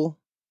looks cool,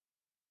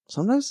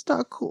 sometimes it's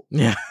not cool.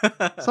 Yeah.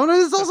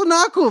 Sometimes it's also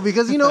not cool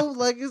because,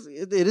 like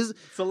it is,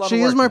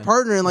 she is my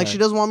partner and like she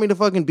doesn't want me to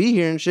fucking be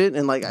here and shit.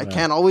 And like, I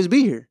can't always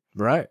be here.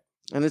 Right.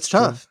 And it's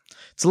tough.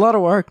 It's a lot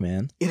of work,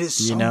 man. It is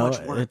so much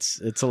work.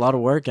 It's a lot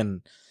of work.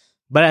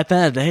 But at the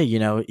end of the day,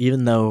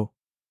 even though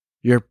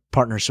your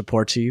partner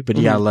supports you, but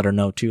you gotta let her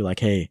know too, like,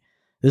 hey,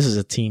 this is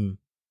a team.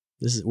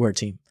 We're a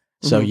team.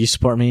 So you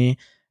support me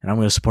and I'm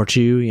going to support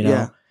you,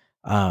 Yeah.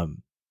 I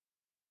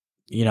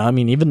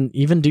mean,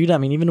 even dude, I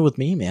mean, even with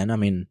me, man, I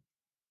mean,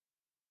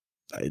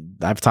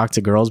 I've talked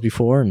to girls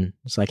before and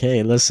it's like,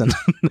 hey, listen,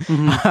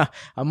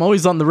 I'm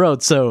always on the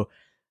road. So,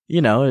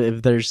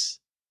 if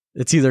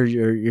it's either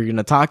you're going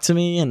to talk to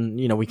me and,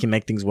 we can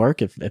make things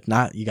work. If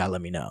not, you got to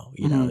let me know,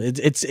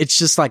 it's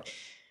just like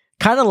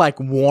kind of like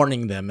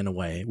warning them in a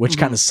way, which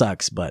kind of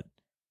sucks. But,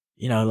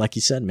 like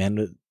you said,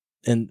 man,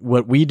 and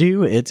what we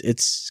do,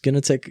 it's going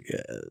to take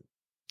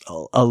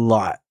a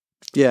lot.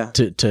 Yeah.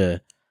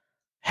 To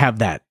have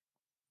that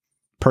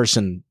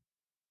person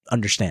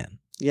understand.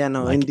 Yeah,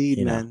 no, like,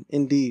 indeed, man.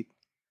 Indeed.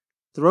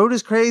 The road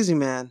is crazy,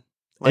 man.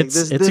 Like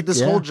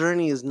this whole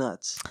journey is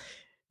nuts.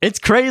 It's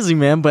crazy,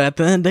 man, but at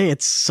the end of the day,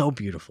 it's so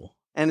beautiful.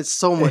 And it's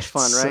so much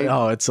fun,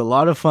 right? It's a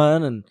lot of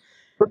fun. And,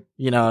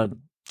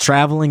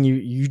 traveling,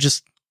 you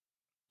just,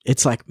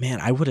 it's like,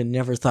 man, I would have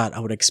never thought I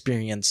would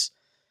experience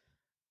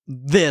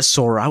this,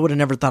 or I would have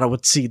never thought I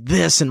would see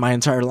this in my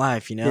entire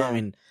life, Yeah.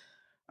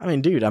 I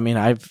mean, dude,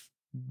 I've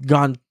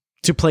gone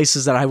to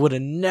places that I would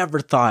have never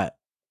thought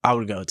I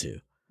would go to.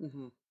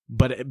 Mm-hmm.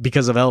 But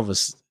because of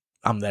Elvis,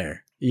 I'm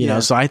there, you know?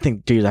 So I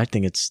think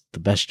it's the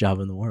best job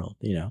in the world,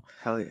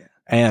 Hell yeah.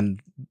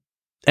 And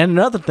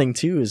another thing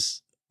too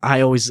is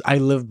I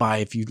live by,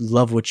 if you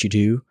love what you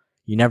do,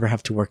 you never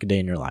have to work a day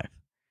in your life.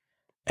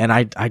 And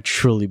I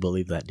truly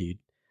believe that, dude,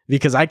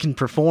 because I can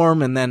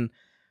perform. And then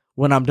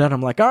when I'm done,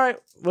 I'm like, all right,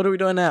 what are we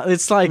doing now?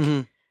 It's like,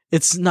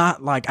 it's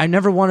not like, I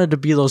never wanted to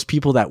be those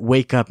people that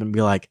wake up and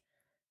be like,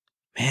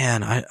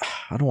 man, I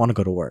don't want to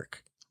go to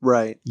work.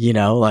 Right.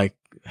 Like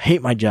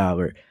hate my job,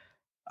 or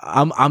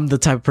I'm the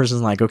type of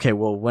person like, okay,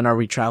 well, when are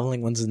we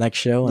traveling? When's the next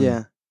show?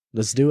 And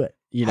let's do it.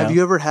 Have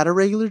you ever had a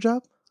regular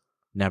job?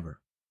 Never.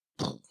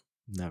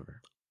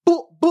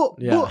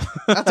 Yeah.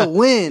 That's a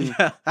win.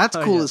 Yeah. That's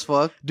cool as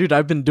fuck. Dude,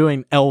 I've been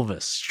doing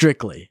Elvis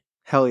strictly.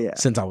 Hell yeah.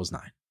 Since I was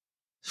 9.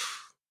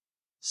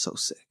 So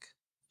sick.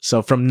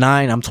 So from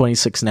 9, I'm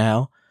 26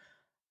 now.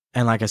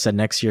 And like I said,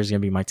 next year is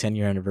going to be my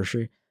 10-year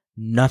anniversary.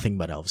 Nothing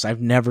but Elvis.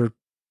 I've never,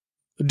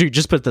 dude,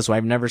 just put it this way.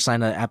 I've never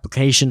signed an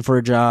application for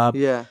a job.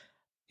 Yeah.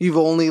 You've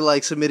only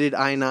like submitted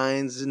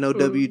I-9s, no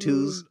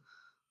W-2s.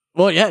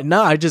 Well, yeah,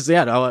 no, I just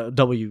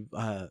W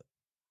or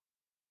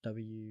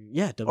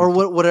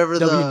whatever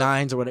the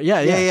W9s or whatever.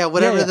 yeah,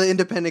 whatever the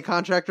independent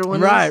contractor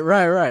one is.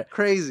 Right.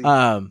 Crazy.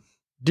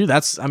 Dude,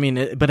 that's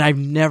but I've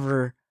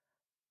never.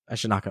 I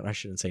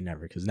shouldn't say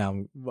never because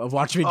now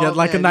watch me get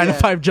a 9 to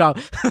 5 job.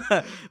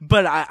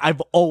 But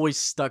I've always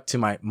stuck to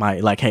my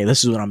like, hey,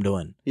 this is what I'm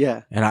doing.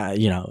 Yeah. And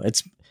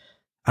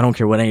I don't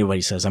care what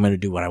anybody says. I'm going to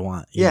do what I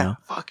want. You know?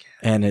 Fuck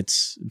yeah. And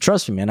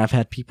trust me, man, I've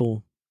had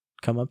people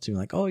come up to me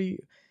like, oh,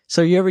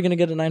 so you ever going to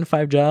get a 9 to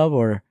 5 job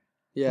or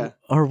when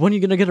are you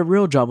going to get a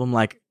real job? I'm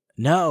like,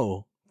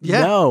 no.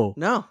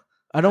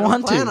 I don't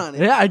want plan to. On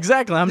it. Yeah,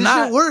 exactly. I'm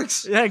not. Shit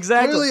works. Yeah,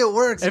 exactly. Clearly it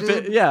works,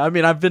 dude.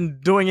 I've been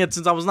doing it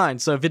since I was 9.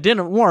 So if it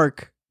didn't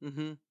work,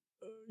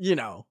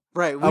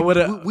 right,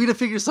 we'd have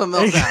figured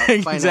something else out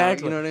by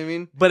exactly. now, you know what I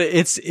mean? But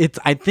it's.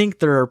 I think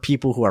there are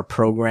people who are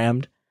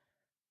programmed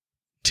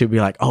to be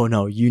like, oh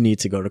no, you need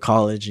to go to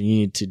college and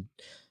you need to,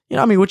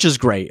 which is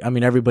great. I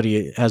mean,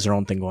 everybody has their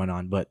own thing going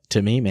on, but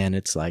to me, man,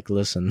 it's like,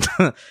 listen,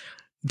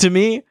 to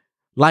me,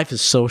 life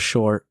is so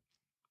short,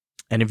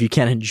 and if you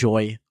can't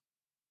enjoy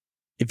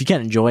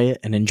it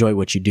and enjoy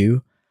what you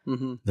do,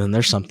 then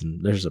there's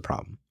a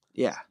problem.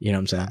 Yeah. You know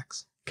what I'm saying?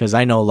 Because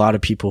I know a lot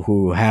of people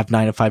who have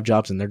 9 to 5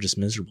 jobs and they're just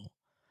miserable.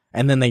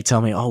 And then they tell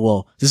me, oh,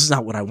 well, this is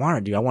not what I want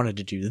to do. I wanted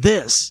to do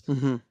this,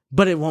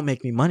 but it won't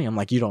make me money. I'm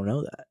like, you don't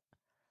know that.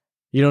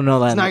 You don't know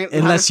that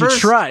unless you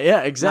try.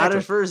 Yeah, exactly. Not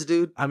at first,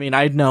 dude. I mean,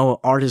 I know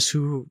artists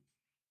who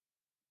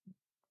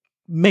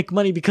make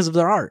money because of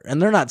their art and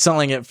they're not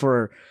selling it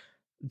for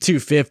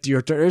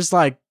 $250 or it's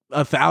like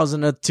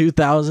 $1,000 to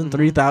 $2,000,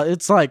 $3,000.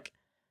 It's like,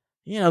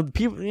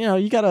 people,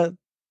 you gotta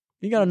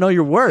know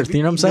your worth.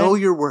 You know what I'm saying? Know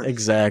your worth.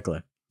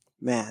 Exactly.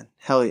 Man,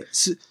 hell yeah.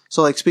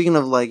 So like, speaking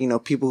of like,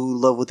 people who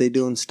love what they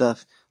do and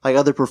stuff, like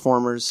other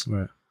performers,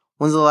 right.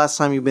 When's the last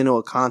time you've been to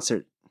a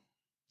concert?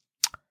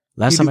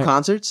 Last time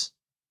concerts?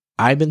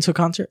 I've been to a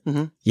concert?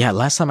 Mm-hmm. Yeah,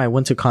 last time I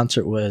went to a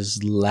concert was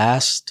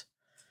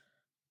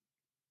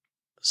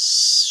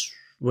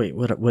wait,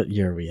 what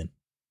year are we in?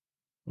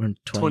 We're in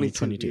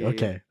 2022. Yeah,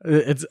 okay.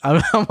 Yeah.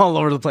 I'm all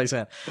over the place,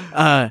 man.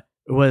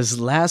 It was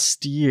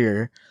last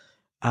year.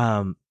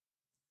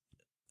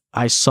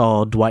 I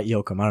saw Dwight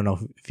Yoakam. I don't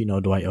know if you know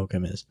who Dwight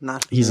Yoakam is.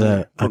 He's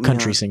a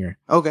country singer.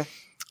 Okay.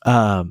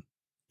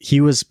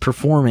 He was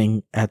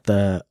performing at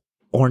the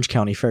Orange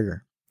County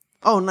Fair.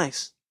 Oh,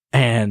 nice.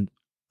 And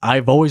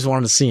I've always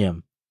wanted to see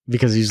him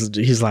because he's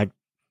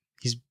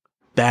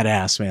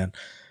badass, man.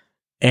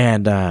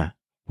 And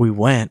we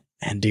went,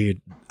 and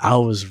dude, I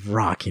was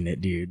rocking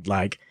it, dude.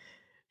 Like,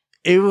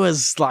 it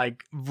was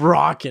like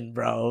rocking,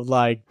 bro.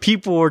 Like,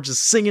 people were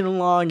just singing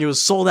along. It was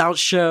a sold out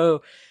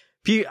show.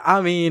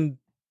 I mean,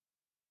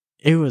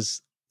 it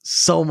was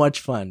so much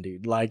fun,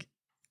 dude. Like,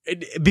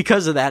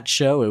 because of that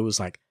show, it was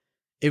like,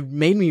 it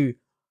made me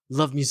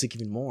love music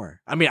even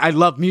more. I mean, I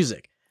love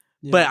music,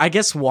 but I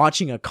guess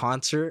watching a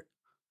concert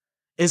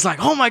is like,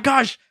 oh my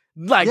gosh,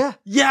 like,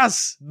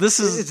 yes,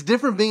 it's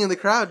different being in the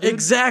crowd, dude.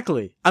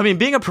 Exactly. I mean,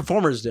 being a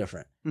performer is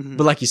different,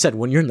 but like you said,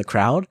 when you're in the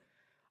crowd,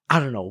 I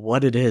don't know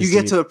what it is.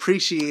 You get to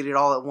appreciate it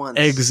all at once.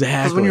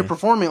 Exactly. Because when you're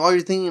performing, all you're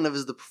thinking of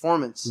is the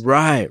performance.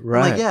 Right.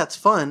 Like, yeah, it's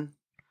fun,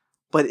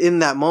 but in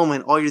that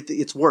moment,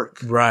 it's work.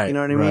 Right. You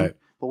know what I mean?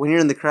 But when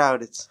you're in the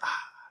crowd, it's...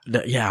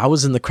 Yeah, I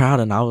was in the crowd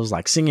and I was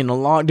like singing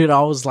along, dude.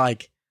 I was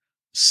like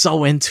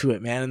so into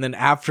it, man. And then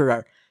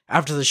after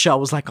the show, I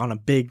was like on a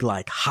big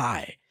like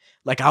high.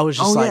 Like I was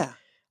just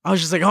I was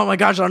just like, oh my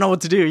gosh, I don't know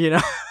what to do,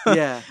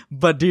 Yeah.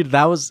 But dude,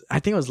 I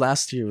think it was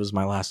last year was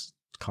my last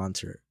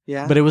concert.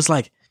 Yeah. But it was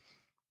like,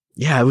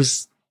 it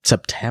was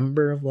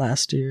September of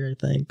last year, I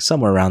think,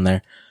 somewhere around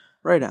there.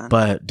 Right on.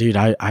 But dude,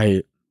 I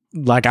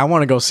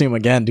want to go see him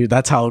again, dude.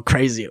 That's how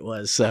crazy it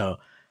was. So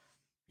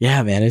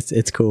yeah, man,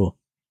 it's cool.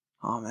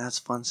 Oh man, that's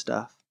fun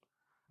stuff.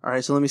 All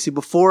right, so let me see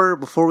before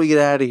we get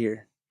out of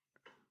here,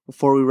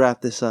 before we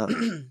wrap this up.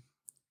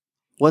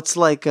 What's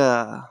like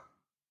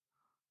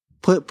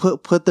put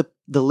the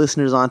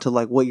listeners onto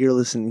like what you're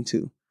listening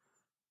to.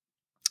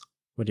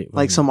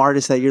 What some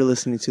artists that you're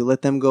listening to.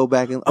 Let them go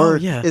back and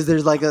is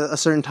there like a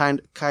certain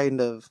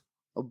kind of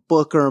a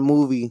book or a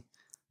movie?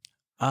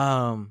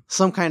 Some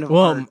kind of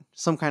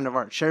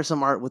art. Share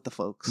some art with the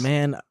folks.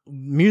 Man,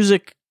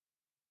 music.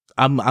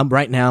 I'm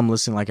right now. I'm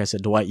listening, like I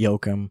said, Dwight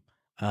Yoakam.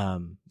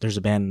 There's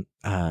a band,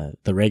 the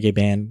reggae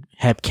band,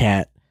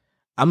 Hepcat.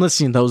 I'm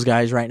listening to those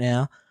guys right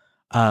now.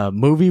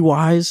 Movie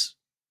wise,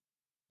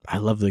 I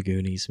love The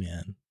Goonies,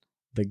 man.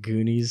 The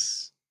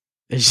Goonies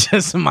is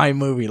just my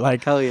movie.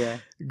 Like, hell yeah.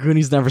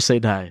 Goonies never say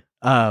die.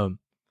 But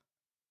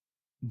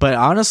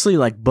honestly,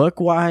 like book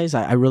wise,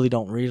 I really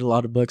don't read a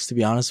lot of books, to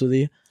be honest with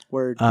you.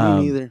 Word,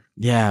 me neither.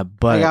 Yeah,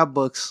 but I got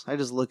books. I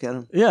just look at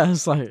them. Yeah,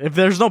 it's like if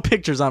there's no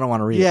pictures, I don't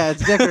want to read it. Yeah,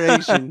 it's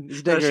decoration.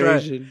 It's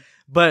decoration. Right.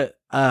 But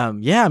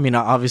yeah, I mean,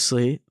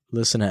 obviously,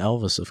 listen to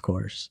Elvis, of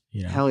course.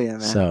 Hell yeah,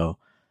 man. So,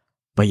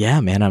 but yeah,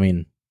 man. I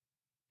mean,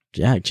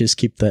 yeah, just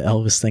keep the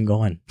Elvis thing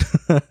going.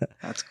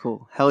 That's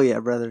cool. Hell yeah,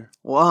 brother.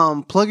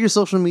 Well, plug your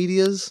social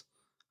medias,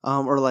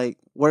 or like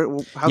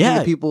how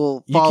can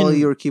people follow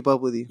you or keep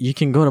up with you? You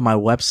can go to my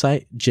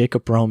website,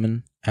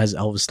 as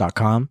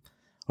Elvis.com,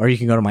 or you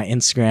can go to my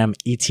Instagram,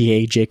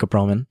 ETA Jacob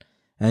Roman,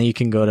 and then you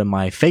can go to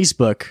my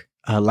Facebook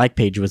like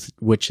page,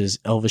 which is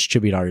Elvis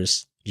Tribute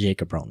Artist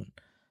Jacob Roman.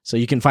 So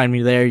you can find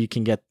me there. You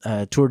can get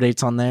tour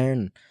dates on there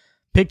and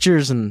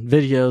pictures and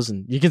videos,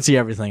 and you can see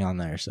everything on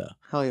there. So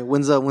hell yeah.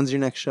 When's your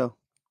next show?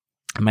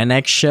 My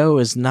next show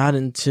is not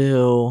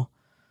until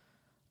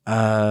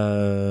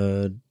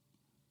out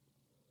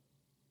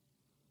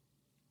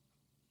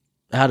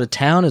of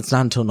town. It's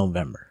not until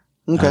November.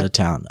 Okay. Out of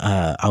town.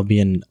 I'll be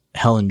in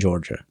Helen,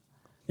 Georgia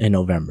in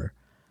November.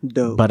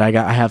 Dope. But I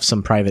have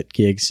some private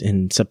gigs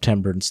in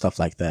September and stuff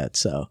like that.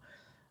 So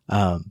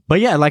but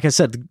yeah, like I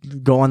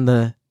said, go on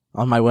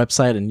my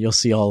website and you'll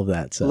see all of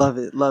that. So Love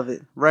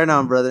it. Right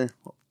on, brother.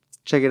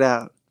 Check it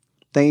out.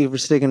 Thank you for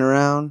sticking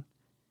around.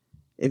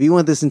 If you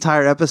went this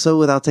entire episode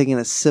without taking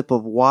a sip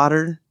of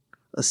water,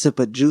 a sip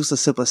of juice, a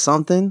sip of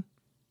something,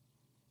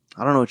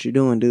 I don't know what you're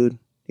doing, dude.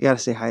 You gotta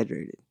stay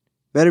hydrated.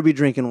 Better be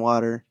drinking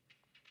water,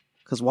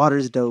 because water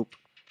is dope.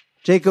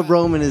 Jacob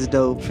Roman is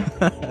dope.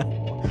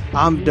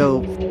 I'm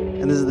dope.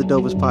 And this is the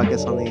dopest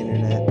podcast on the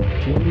internet.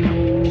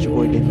 It's your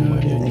boy, David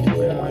Martin. Thank you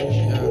very much.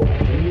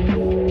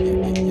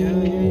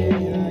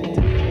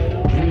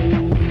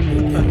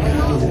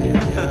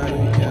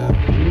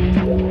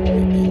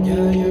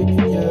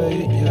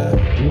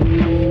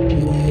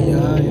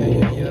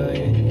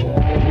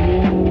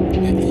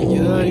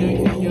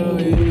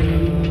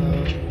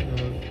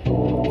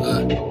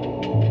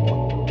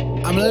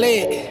 I'm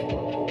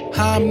lit.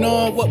 How I'm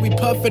knowing what we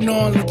puffin'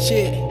 on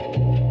legit.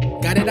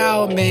 Got it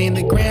out, man.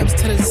 The grams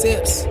to the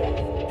zips.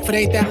 If it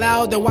ain't that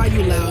loud, then why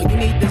you loud? You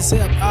need the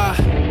zip.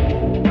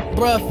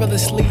 Bruh fell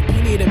asleep.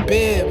 You need a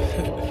bib.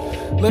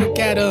 Look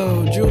at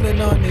him drooling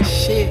on this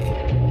shit.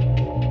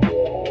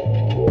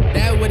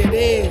 That what it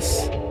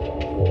is.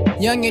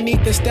 Young and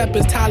need to step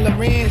his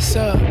tolerance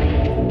up.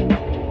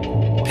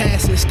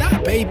 Pass it,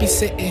 stop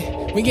babysitting.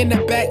 We in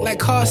the back like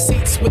car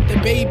seats with the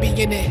baby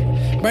in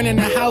it. Burning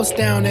the house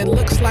down, it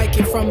looks like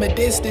it from a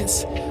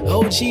distance.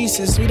 Oh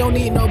Jesus, we don't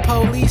need no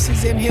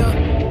polices in here.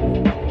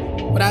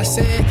 What I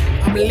said,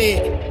 I'm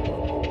lit.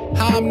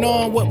 How I'm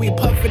knowing what we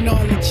puffin'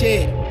 on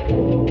legit.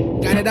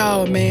 Got it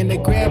all, man, the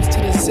grabs to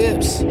the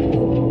zips.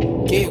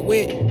 Get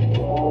wit.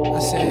 I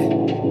said,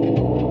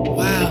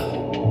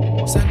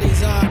 wow, Sunday